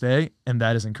here to stay, and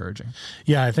that is encouraging.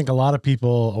 Yeah, I think a lot of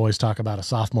people always talk about a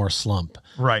sophomore slump.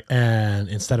 Right. And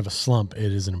instead of a slump,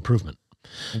 it is an improvement.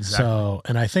 Exactly. So,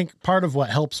 and I think part of what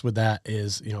helps with that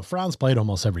is, Franz played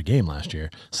almost every game last year,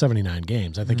 79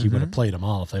 games. I think he would have played them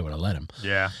all if they would have let him.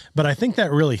 Yeah. But I think that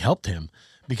really helped him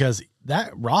because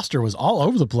that roster was all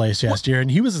over the place last year,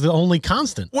 and he was the only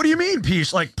constant. What do you mean,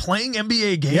 Peach? Like playing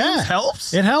NBA games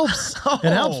helps? It helps.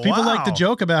 It helps. People like to wow.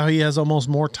 joke about how he has almost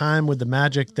more time with the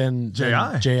Magic than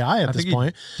J.I. at this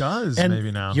point. Does And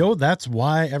maybe now. that's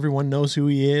why everyone knows who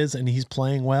he is, and he's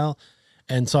playing well.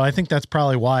 And so I think that's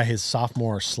probably why his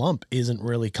sophomore slump isn't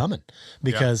really coming,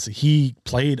 because he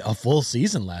played a full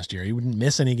season last year. He wouldn't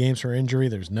miss any games for injury.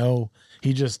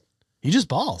 He just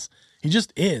balls. He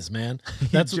just is, man.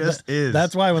 That's is.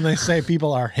 That's why when they say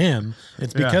people are him,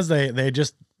 it's because they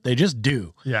just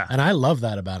do. Yeah. And I love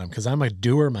that about him because I'm a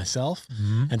doer myself.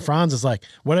 And Franz is like,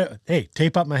 hey,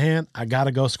 tape up my hand. I got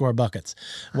to go score buckets.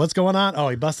 What's going on? Oh,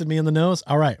 he busted me in the nose.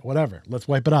 All right, whatever. Let's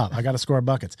wipe it off. I got to score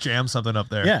buckets. Jam something up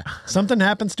there. Yeah. Something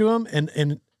happens to him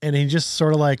and he just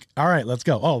sort of like, all right, let's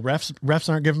go. Oh, refs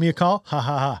aren't giving me a call. Ha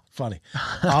ha ha. Funny.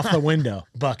 Off the window.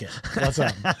 Bucket. What's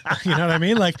up? You know what I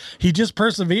mean? Like he just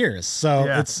perseveres.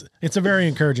 So it's a very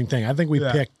encouraging thing. I think we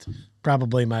picked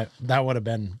probably that would have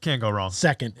been Can't go wrong.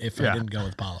 second if I didn't go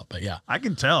with Paulo, but yeah. I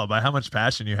can tell by how much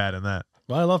passion you had in that.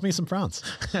 Well, I love me some France.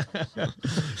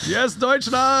 Yes,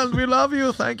 Deutschland, we love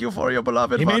you. Thank you for your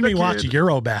beloved. He made me Wonderkid. watch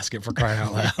Eurobasket for crying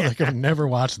out loud. Like, I would never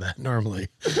watch that normally.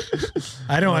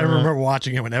 I remember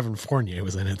watching it when Evan Fournier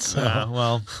was in it. So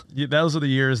Well, those are the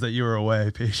years that you were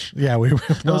away, Peach. yeah, we were.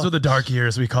 Those are the dark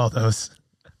years, we call those.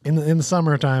 In the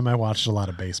summertime, I watched a lot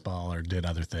of baseball or did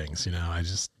other things. You know, I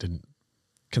just didn't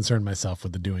concern myself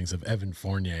with the doings of Evan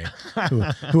Fournier,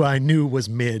 who I knew was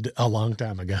mid a long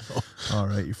time ago. All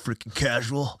right, you freaking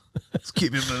casual. Let's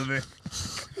keep it moving.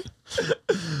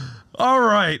 All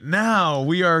right, now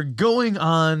we are going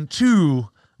on to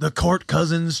the Court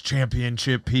Cousins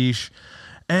Championship, Peach.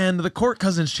 And the Court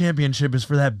Cousins Championship is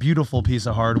for that beautiful piece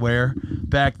of hardware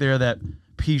back there that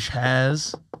Peach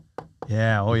has.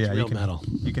 Yeah, oh yeah, real metal.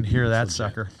 You can hear that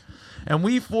sucker. And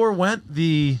we forewent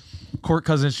the Court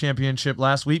Cousins Championship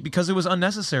last week because it was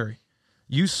unnecessary.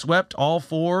 You swept all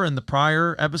 4 in the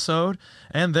prior episode,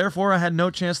 and therefore I had no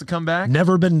chance to come back.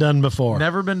 Never been done before.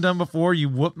 Never been done before. You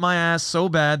whooped my ass so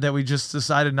bad that we just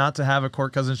decided not to have a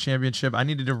Court Cousins Championship. I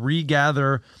needed to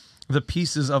regather the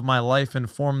pieces of my life and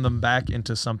form them back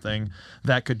into something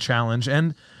that could challenge.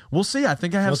 And we'll see. I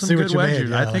think I have Let's some see what good you made. wagers.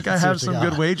 Yeah, I think I let's see have what you some got.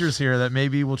 good wagers here that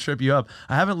maybe will trip you up.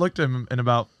 I haven't looked at them in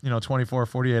about 24,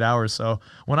 48 hours. So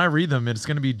when I read them, it's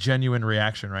going to be genuine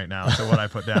reaction right now to what I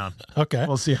put down. Okay.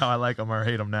 We'll see how I like them or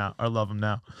hate them now or love them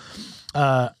now.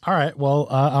 All right. Well,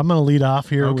 I'm going to lead off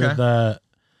here Okay. with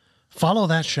follow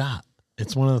that shot.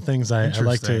 It's one of the things I like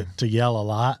Interesting. to yell a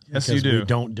lot. Yes, because you do. We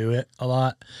don't do it a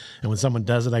lot. And when someone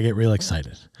does it, I get real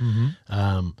excited.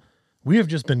 Mm-hmm. We have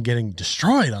just been getting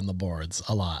destroyed on the boards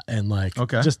a lot. And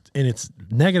Okay. and it's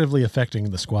negatively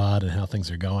affecting the squad and how things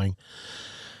are going.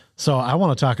 So I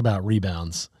want to talk about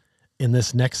rebounds in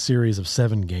this next series of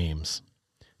 7 games.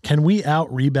 Can we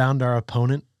out rebound our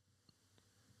opponent?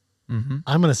 Mm-hmm.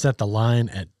 I'm going to set the line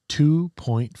at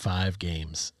 2.5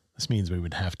 games. This means we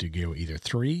would have to go either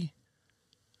 3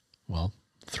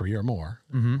 or more,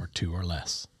 Mm-hmm. or 2 or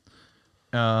less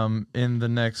In the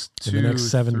next 2, in the next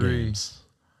 7 3. games.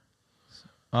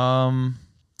 Um,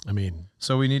 I mean,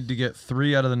 so we need to get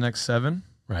 3 out of the next 7.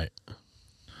 right.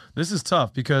 This is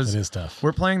tough because It is tough.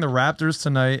 we're playing the Raptors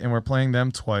tonight and we're playing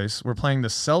them twice. We're playing the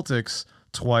Celtics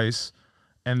twice,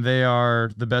 and they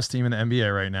are the best team in the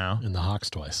NBA right now. And the Hawks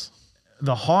twice.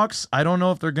 The Hawks, I don't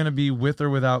know if they're going to be with or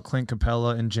without Clint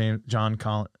Capella and John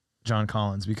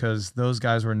Collins because those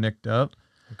guys were nicked up.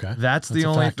 Okay. That's the a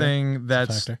only factor. thing That's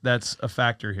a factor. that's a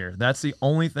factor here. That's the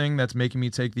only thing that's making me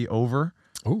take the over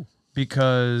Ooh.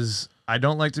 because I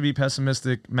don't like to be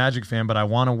pessimistic Magic fan, but I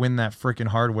want to win that freaking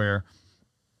hardware.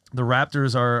 The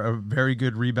Raptors are a very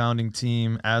good rebounding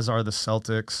team, as are the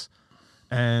Celtics.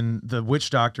 And the witch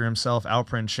doctor himself,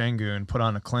 Alperen Şengün, put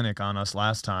on a clinic on us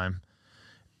last time.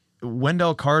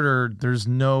 Wendell Carter, there's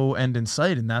no end in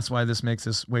sight, and that's why this makes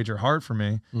this wager hard for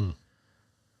me. Mm.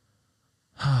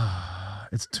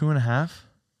 It's 2.5.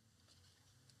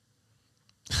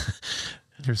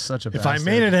 You're such a If bastard. I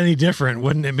made it any different,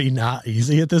 wouldn't it be not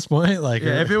easy at this point?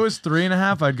 Yeah, if it was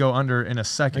 3.5, I'd go under in a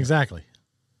second. exactly.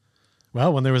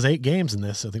 Well, when there was 8 games in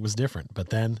this, I think it was different. But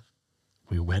then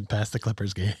we went past the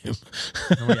Clippers game.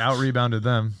 And we out-rebounded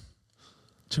them.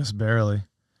 Just barely.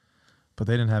 But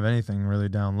they didn't have anything really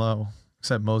down low,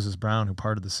 except Moses Brown, who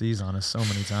parted the seas on us so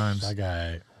many times. That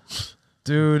guy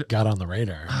Dude, got on the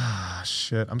radar.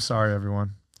 shit. I'm sorry,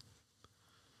 everyone.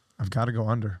 I've got to go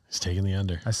under. He's taking the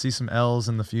under. I see some L's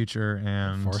in the future,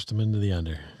 and Forced him into the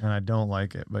under. I don't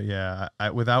like it. But yeah,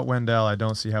 without Wendell, I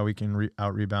don't see how we can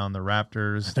out-rebound the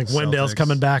Raptors. I think the Wendell's Celtics.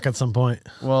 coming back at some point.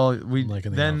 Well, we I'm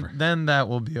liking the over. then that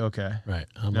will be okay. Right.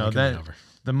 I'm No, liking that- the over.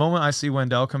 The moment I see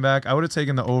Wendell come back, I would have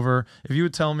taken the over. If you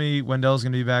would tell me Wendell's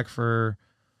going to be back for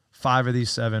 5 of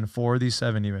these 7, 4 of these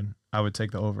 7 even, I would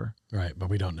take the over. Right, but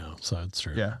we don't know, so it's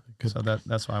true. Yeah. Good. So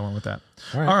that's why I went with that.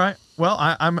 All right. All right. Well,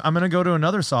 I'm going to go to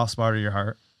another soft spot of your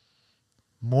heart.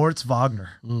 Moritz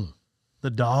Wagner, Mm.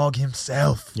 the dog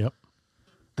himself, Yep.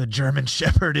 the German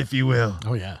Shepherd, if you will.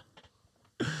 Oh yeah.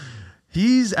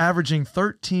 He's averaging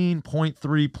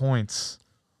 13.3 points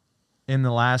in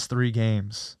the last 3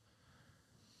 games.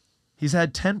 He's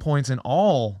had 10 points in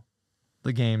all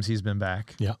the games he's been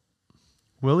back. Yeah.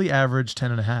 Will he average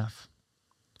 10.5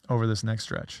 over this next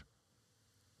stretch?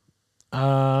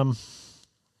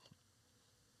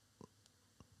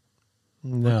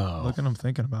 No. Look at him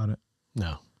thinking about it.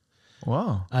 No.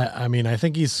 Whoa. I mean, I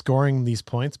think he's scoring these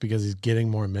points because he's getting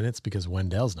more minutes because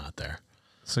Wendell's not there.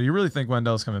 So you really think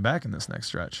Wendell's coming back in this next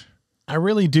stretch? I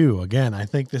really do. Again, I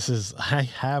think this is. I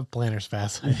have planner's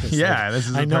fast. Yeah, this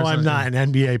is. I know I'm not an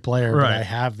NBA player, but Right. I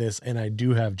have this, and I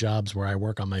do have jobs where I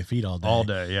work on my feet all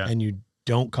day. Yeah. And you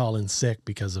don't call in sick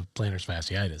because of plantar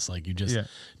fasciitis. Like you just Yeah.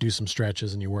 do some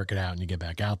stretches and you work it out and you get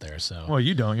back out there. So Well,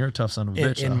 you don't. You're a tough son of a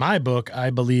bitch. in though. my book, I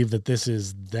believe that this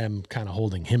is them kind of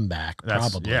holding him back,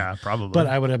 probably. Yeah, probably. But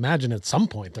I would imagine at some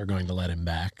point they're going to let him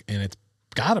back, and it's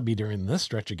got to be during this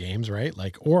stretch of games, right?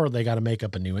 Like, or they got to make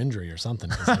up a new injury or something.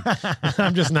 'Cause, like,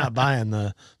 I'm just not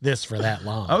buying this for that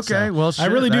long. Okay, So well, I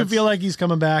shit, really do that's- feel like he's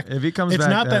coming back. if he comes It's back,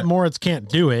 not that Moritz can't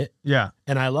do it, Yeah.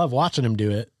 and I love watching him do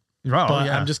it. Oh, But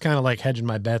yeah. I'm just kind of like hedging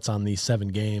my bets on these 7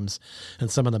 games and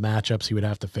some of the matchups he would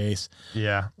have to face.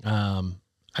 Yeah.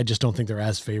 I just don't think they're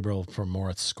as favorable for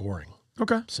Moritz scoring.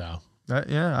 Okay. So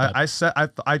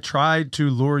I tried to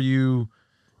lure you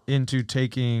into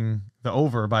taking the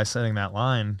over by setting that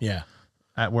line yeah,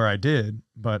 at where I did,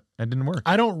 but it didn't work.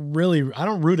 I don't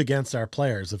root against our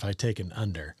players if I take an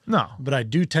under, No. but I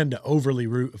do tend to overly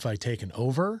root if I take an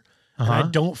over. And I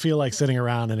don't feel like sitting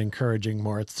around and encouraging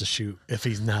Moritz to shoot if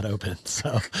he's not open.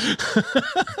 So,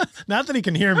 not that he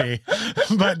can hear me,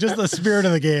 but just the spirit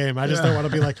of the game. I just don't want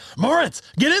to be like, Moritz,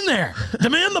 get in there,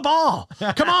 demand the ball.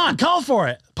 Come on, call for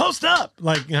it, post up.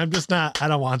 Like, I'm just not, I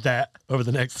don't want that over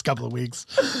the next couple of weeks.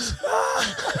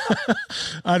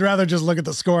 I'd rather just look at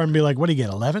the score and be like, what do you get,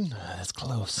 11? That's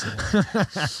close.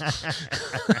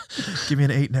 Give me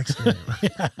an 8 next game.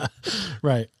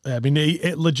 Right. I mean,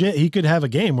 he could have a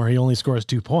game where he only scores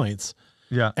 2 points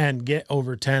Yeah. and get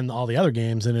over 10 all the other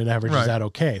games, and it averages Right. out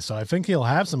okay. So I think he'll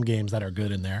have some games that are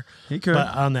good in there. He could.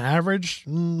 But on the average,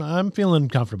 I'm feeling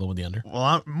comfortable with the under.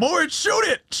 Well, Moritz, shoot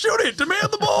it,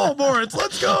 demand the ball, Moritz,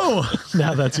 let's go.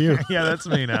 Now that's you. Yeah, that's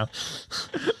me now.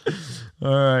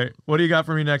 All right, what do you got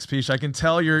for me next, Peach? I can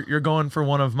tell you're going for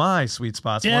one of my sweet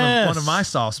spots, Yes. one of my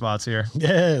soft spots here.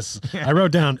 Yes. I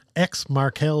wrote down X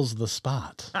Markel's the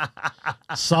spot.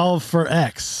 Solve for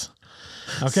X.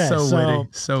 Okay.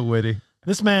 So witty.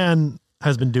 This man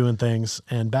has been doing things,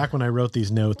 and back when I wrote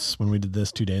these notes when we did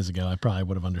this 2 days ago, I probably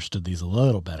would have understood these a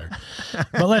little better.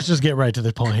 But let's just get right to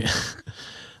the point.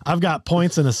 I've got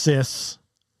points and assists.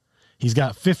 He's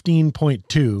got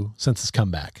 15.2 since his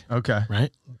comeback, Okay,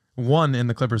 right? 1 in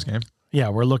the Clippers game. Yeah,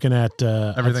 we're looking at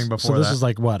Everything before So this that. is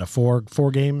like what, a four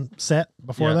game set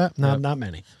before Yeah, that? yep. Not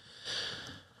many.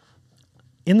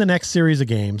 In the next series of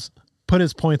games, put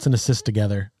his points and assists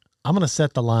together. I'm going to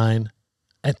set the line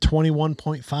at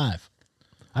 21.5.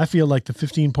 I feel like the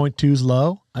 15.2 is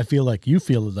low. I feel like you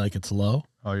feel like it's low.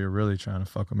 Oh, you're really trying to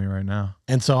fuck with me right now.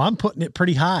 And so I'm putting it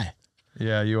pretty high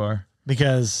Yeah, you are.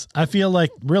 because I feel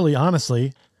like really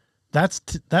honestly, that's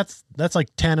like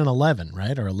 10 and 11,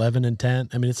 right? Or 11 and 10.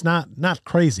 I mean, it's not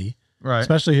crazy. Right.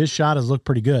 Especially his shot has looked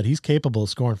pretty good. He's capable of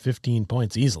scoring 15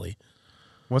 points easily.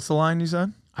 What's the line you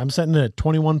said? I'm setting it at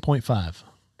 21.5.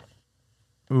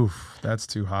 Oof, that's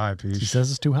too high, Peach. He says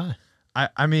it's too high.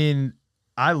 I mean,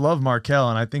 I love Markel,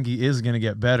 and I think he is going to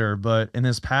get better. But in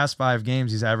his past 5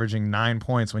 games, he's averaging 9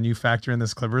 points. When you factor in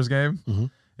this Clippers game,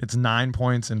 it's 9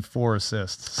 points and 4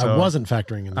 assists. So I wasn't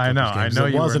factoring in the I know. Clippers I games. know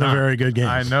It you wasn't were a not. very good game.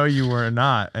 I know you were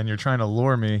not, and you're trying to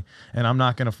lure me, and I'm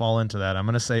not going to fall into that. I'm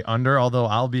going to say under, although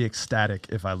I'll be ecstatic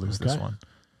if I lose this Okay. one,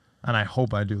 and I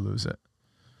hope I do lose it.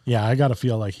 Yeah, I got to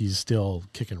feel like he's still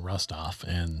kicking rust off,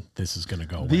 and this is going to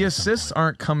go away. The at some assists point.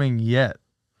 aren't coming yet.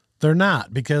 They're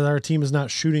not, because our team is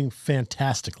not shooting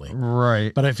fantastically.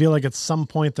 Right. But I feel like at some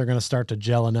point they're going to start to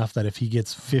gel enough that if he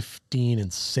gets 15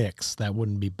 and 6, that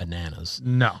wouldn't be bananas.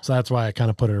 No. So that's why I kind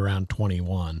of put it around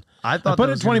 21. I I thought put that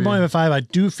it was gonna be- 20.5. I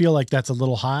do feel like that's a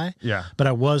little high. Yeah. But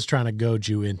I was trying to goad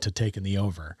you into taking the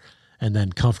over and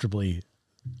then comfortably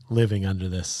living under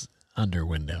this under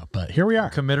window. But here we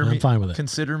are. I'm fine with it.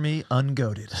 Consider me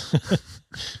ungoated.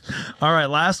 All right,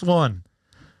 last one.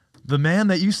 The man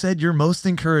that you said you're most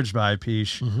encouraged by,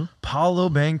 Peach, Mm-hmm. Paulo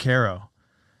Banchero.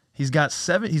 He's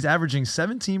averaging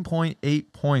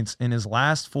 17.8 points in his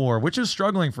last 4, which is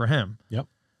struggling for him. Yep.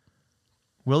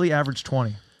 Will he average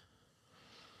 20?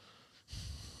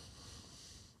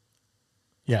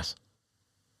 Yes.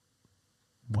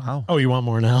 Wow. Oh, you want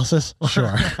more analysis? Sure.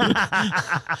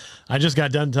 I just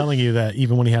got done telling you that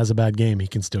even when he has a bad game, he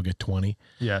can still get 20.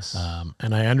 Yes.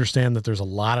 And I understand that there's a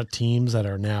lot of teams that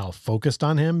are now focused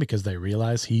on him because they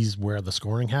realize he's where the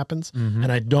scoring happens. Mm-hmm.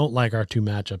 And I don't like our 2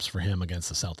 matchups for him against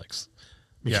the Celtics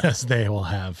because they will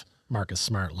have Marcus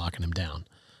Smart locking him down,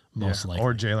 most likely.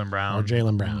 Or Jaylen Brown. Or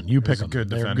Jaylen Brown. You pick a them. good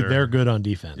They're defender. they're good on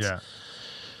defense. Yeah.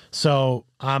 So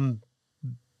I'm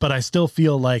but I still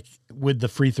feel like with the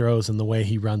free throws and the way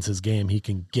he runs his game, he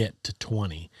can get to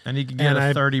 20. And he can get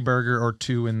a 30 burger or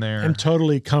 2 in there. I'm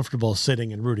totally comfortable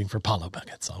sitting and rooting for Paulo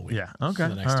buckets all week. Yeah. Okay. For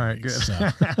the next All 2 right. weeks, Good. so.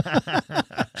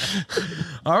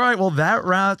 All right. Well, that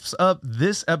wraps up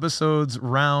this episode's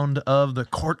round of the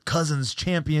Court Cousins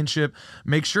Championship.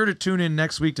 Make sure to tune in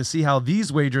next week to see how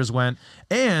these wagers went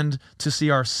and to see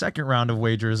our second round of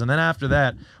wagers. And then after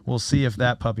that, we'll see if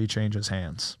that puppy changes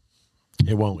hands.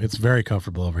 It won't. It's very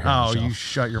comfortable over here. Oh, Michelle. you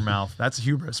shut your mouth. That's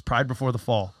hubris. Pride before the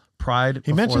fall. Pride.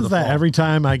 He mentions that every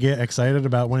time I get excited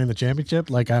about winning the championship,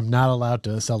 like I'm not allowed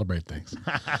to celebrate things.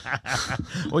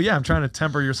 Well, yeah, I'm trying to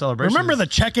temper your celebration. Remember the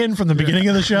check-in from the beginning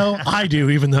of the show? I do,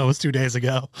 even though it was 2 days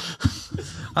ago.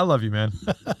 I love you, man.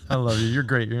 I love you. You're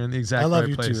great. You're in the exact I love right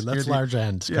you place. too. That's You're the- large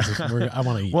end. 'Cause I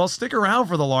want to eat. Well, stick around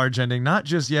for the large ending. Not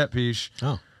just yet, Peesh.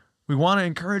 Oh. We want to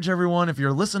encourage everyone, if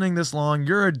you're listening this long,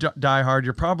 you're a diehard,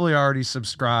 you're probably already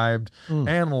subscribed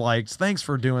and liked. Thanks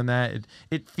for doing that.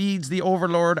 It feeds the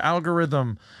Overlord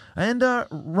algorithm. And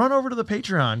run over to the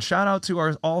Patreon. Shout out to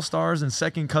our all-stars and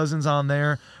second cousins on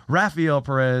there. Rafael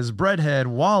Perez, Breadhead,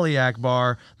 Wally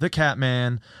Akbar, The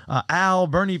Catman, Al,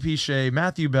 Bernie Pichet,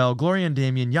 Matthew Bell, Gloria and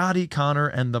Damien, Yadi, Connor,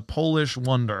 and the Polish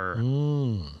Wonder.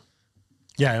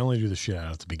 Yeah, I only do the shit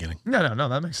out at the beginning. No,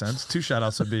 that makes sense. 2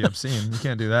 shout-outs would be obscene. You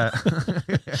can't do that.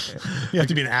 You have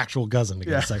to be an actual cousin to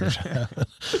get a second shout out.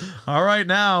 All right,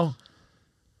 now,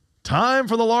 time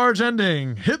for the large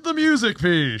ending. Hit the music,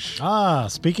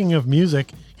 Peesh. Speaking of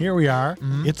music, here we are.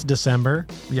 It's December.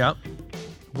 Yep.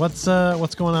 What's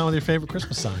going on with your favorite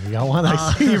Christmas song? You got one?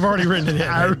 I see you've already written it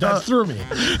in. That threw me.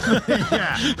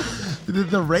 Yeah.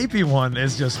 The rapey one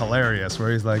is just hilarious,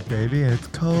 where he's like, baby, it's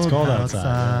cold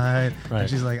outside. Right. And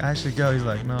she's like, I should go. He's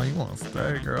like, no, you won't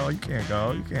stay, girl. You can't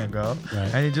go.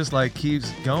 Right. And he just like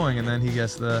keeps going, and then he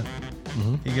gets the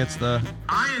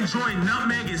I enjoy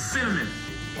nutmeg and cinnamon.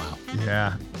 Wow.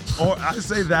 yeah. Or I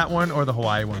say that one or the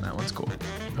Hawaii one. That one's cool.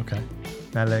 Okay.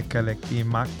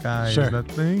 Maka Sure. is the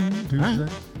thing to All right.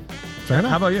 say. Fair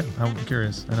enough. How about you? I'm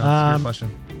curious. I know it's a good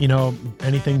question. You know,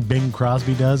 anything Bing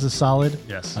Crosby does is solid.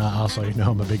 Yes. Also, you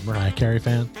know, I'm a big Mariah Carey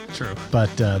fan. True. But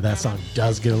that song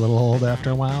does get a little old after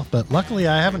a while. But luckily,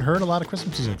 I haven't heard a lot of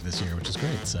Christmas music this year, which is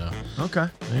great. So Okay.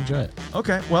 I enjoy it.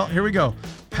 Okay, well, here we go.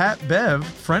 Pat Bev,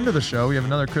 friend of the show. We have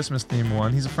another Christmas themed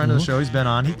one. He's a friend of the show. He's been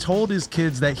on. He told his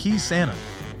kids that he's Santa,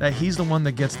 that he's the one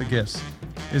that gets the gifts.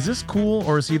 Is this cool,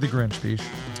 or is he the Grinch, Peach?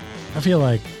 I feel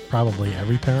like probably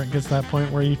every parent gets that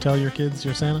point where you tell your kids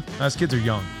you're Santa. His kids are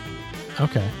young.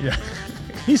 Okay. Yeah.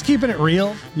 He's keeping it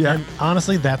real. Yeah. And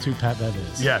honestly, that's who Pat Bev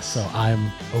is. Yes. So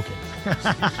I'm okay.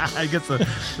 I get the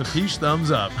Peach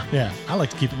thumbs up. Yeah. I like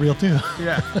to keep it real too.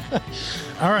 Yeah.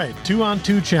 All right.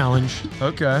 2-on-2 challenge.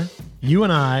 Okay. You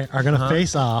and I are going to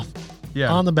face off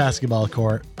Yeah. on the basketball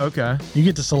court. Okay. You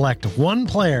get to select one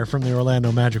player from the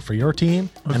Orlando Magic for your team,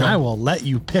 and Okay. I will let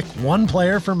you pick one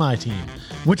player for my team.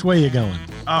 Which way you going?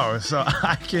 Oh, so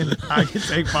I can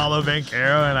take Paulo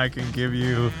Banchero and I can give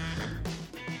you.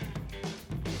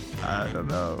 I don't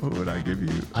know. Who would I give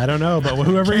you? I don't know, but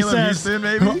whoever he Caleb says. Houston,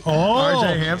 maybe? Oh,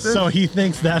 RJ Hampton? so he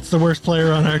thinks that's the worst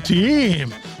player on our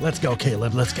team. Let's go,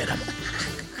 Caleb. Let's get him.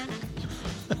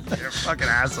 You're a fucking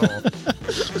asshole.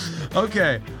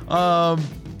 Okay.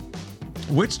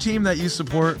 Which team that you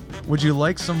support would you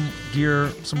like some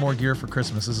more gear for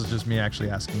Christmas? This is just me actually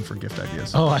asking for gift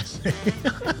ideas. Oh, I see.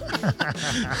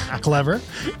 Clever.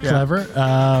 Yeah. Clever.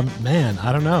 Man,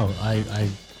 I don't know.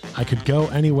 I could go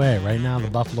any way. Right now, the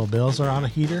Buffalo Bills are on a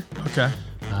heater. Okay.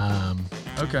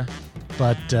 Okay.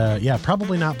 But yeah,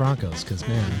 probably not Broncos because,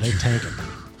 man, they tank it.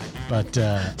 But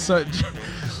So,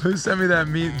 who sent me that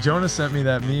meme? Jonah sent me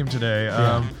that meme today.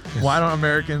 Why don't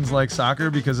Americans like soccer?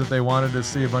 Because if they wanted to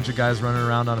see a bunch of guys running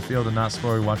around on a field and not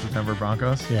score, we watch the Denver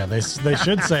Broncos. yeah, they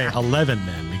should say 11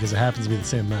 men because it happens to be the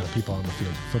same amount of people on the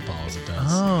field for football as it does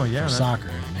Oh, yeah, for that- soccer.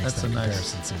 It makes that's that a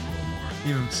nice- comparison seem a little more.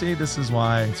 Even see, this is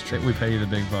why true. we pay you the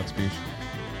big bucks, Beach.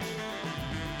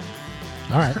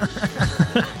 All right.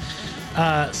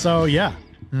 So yeah,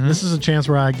 this is a chance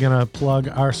where I'm gonna plug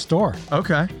our store.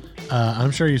 Okay.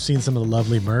 I'm sure you've seen some of the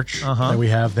lovely merch Uh-huh. that we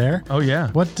have there. Oh yeah.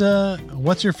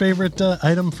 What's your favorite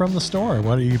item from the store?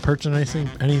 What are you purchasing?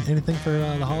 Anything for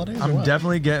the holidays? or I'm what?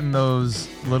 definitely getting those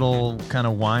little kind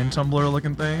of wine tumbler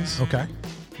looking things. Okay.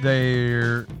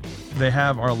 They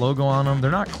have our logo on them.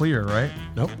 They're not clear, right?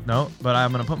 Nope. No, but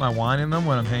I'm gonna put my wine in them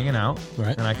when I'm hanging out,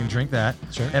 Right. and I can drink that.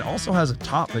 Sure. It also has a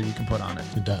top that you can put on it.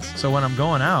 It does. So when I'm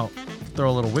going out, throw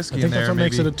a little whiskey I think in there. that's what maybe,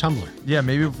 makes it a tumbler. yeah,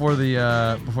 maybe before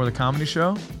the comedy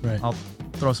show, Right. I'll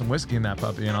throw some whiskey in that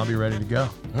puppy, and I'll be ready to go.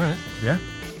 All right. Yeah.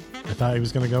 I thought he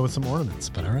was going to go with some ornaments,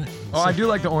 but all right. Oh, I do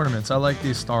like the ornaments. I like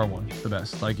the star one the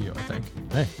best, like you, I think.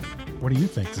 Hey, What do you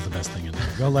think is the best thing in there?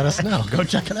 Go let us know. Go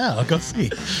check it out. Go see.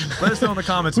 Let us know in the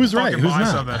comments. Who's right? Fucking Who's buy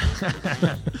not?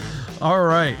 something. All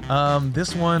right.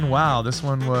 This one. Wow. This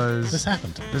one was. This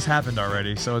happened. This happened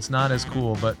already, so it's not as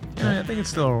cool, but I think it's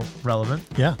still relevant.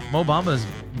 Yeah, Mo Bamba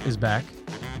is back.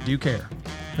 Do you care?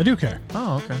 I do care.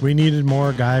 Oh, okay. We needed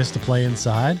more guys to play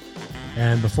inside,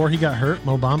 and before he got hurt,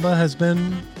 Mo Bamba has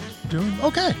been doing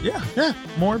okay. Yeah. Yeah.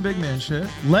 More big man shit.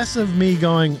 Less of me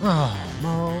going, oh,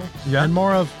 Mo. Yeah. And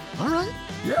more of, all right.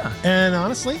 Yeah. And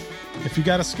honestly, if you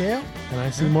got a scale and I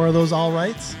see more of those all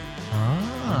rights,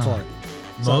 Ah. I'm for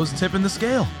it. Mo's tipping the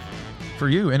scale for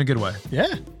you in a good way.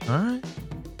 Yeah. All right.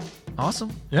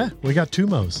 Awesome. Yeah. We got 2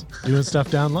 Mo's doing stuff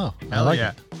down low. I Hell like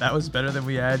yeah. it. That was better than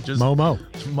we had just Mo.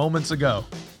 moments ago.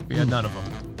 We had none of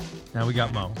them. Now we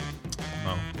got Mo.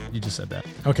 Mo. You just said that.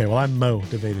 Okay, well, I'm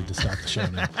motivated to start the show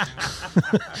now.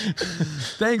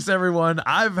 Thanks, everyone.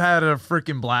 I've had a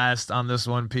freaking blast on this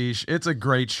one, Peach. It's a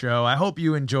great show. I hope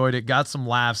you enjoyed it. Got some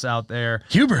laughs out there.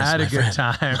 Hubers, had a my good friend.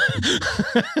 time.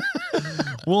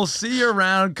 We'll see you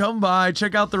around. Come by,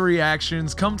 check out the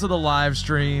reactions, come to the live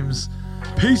streams.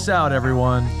 Peace out,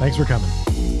 everyone. Thanks for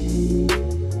coming.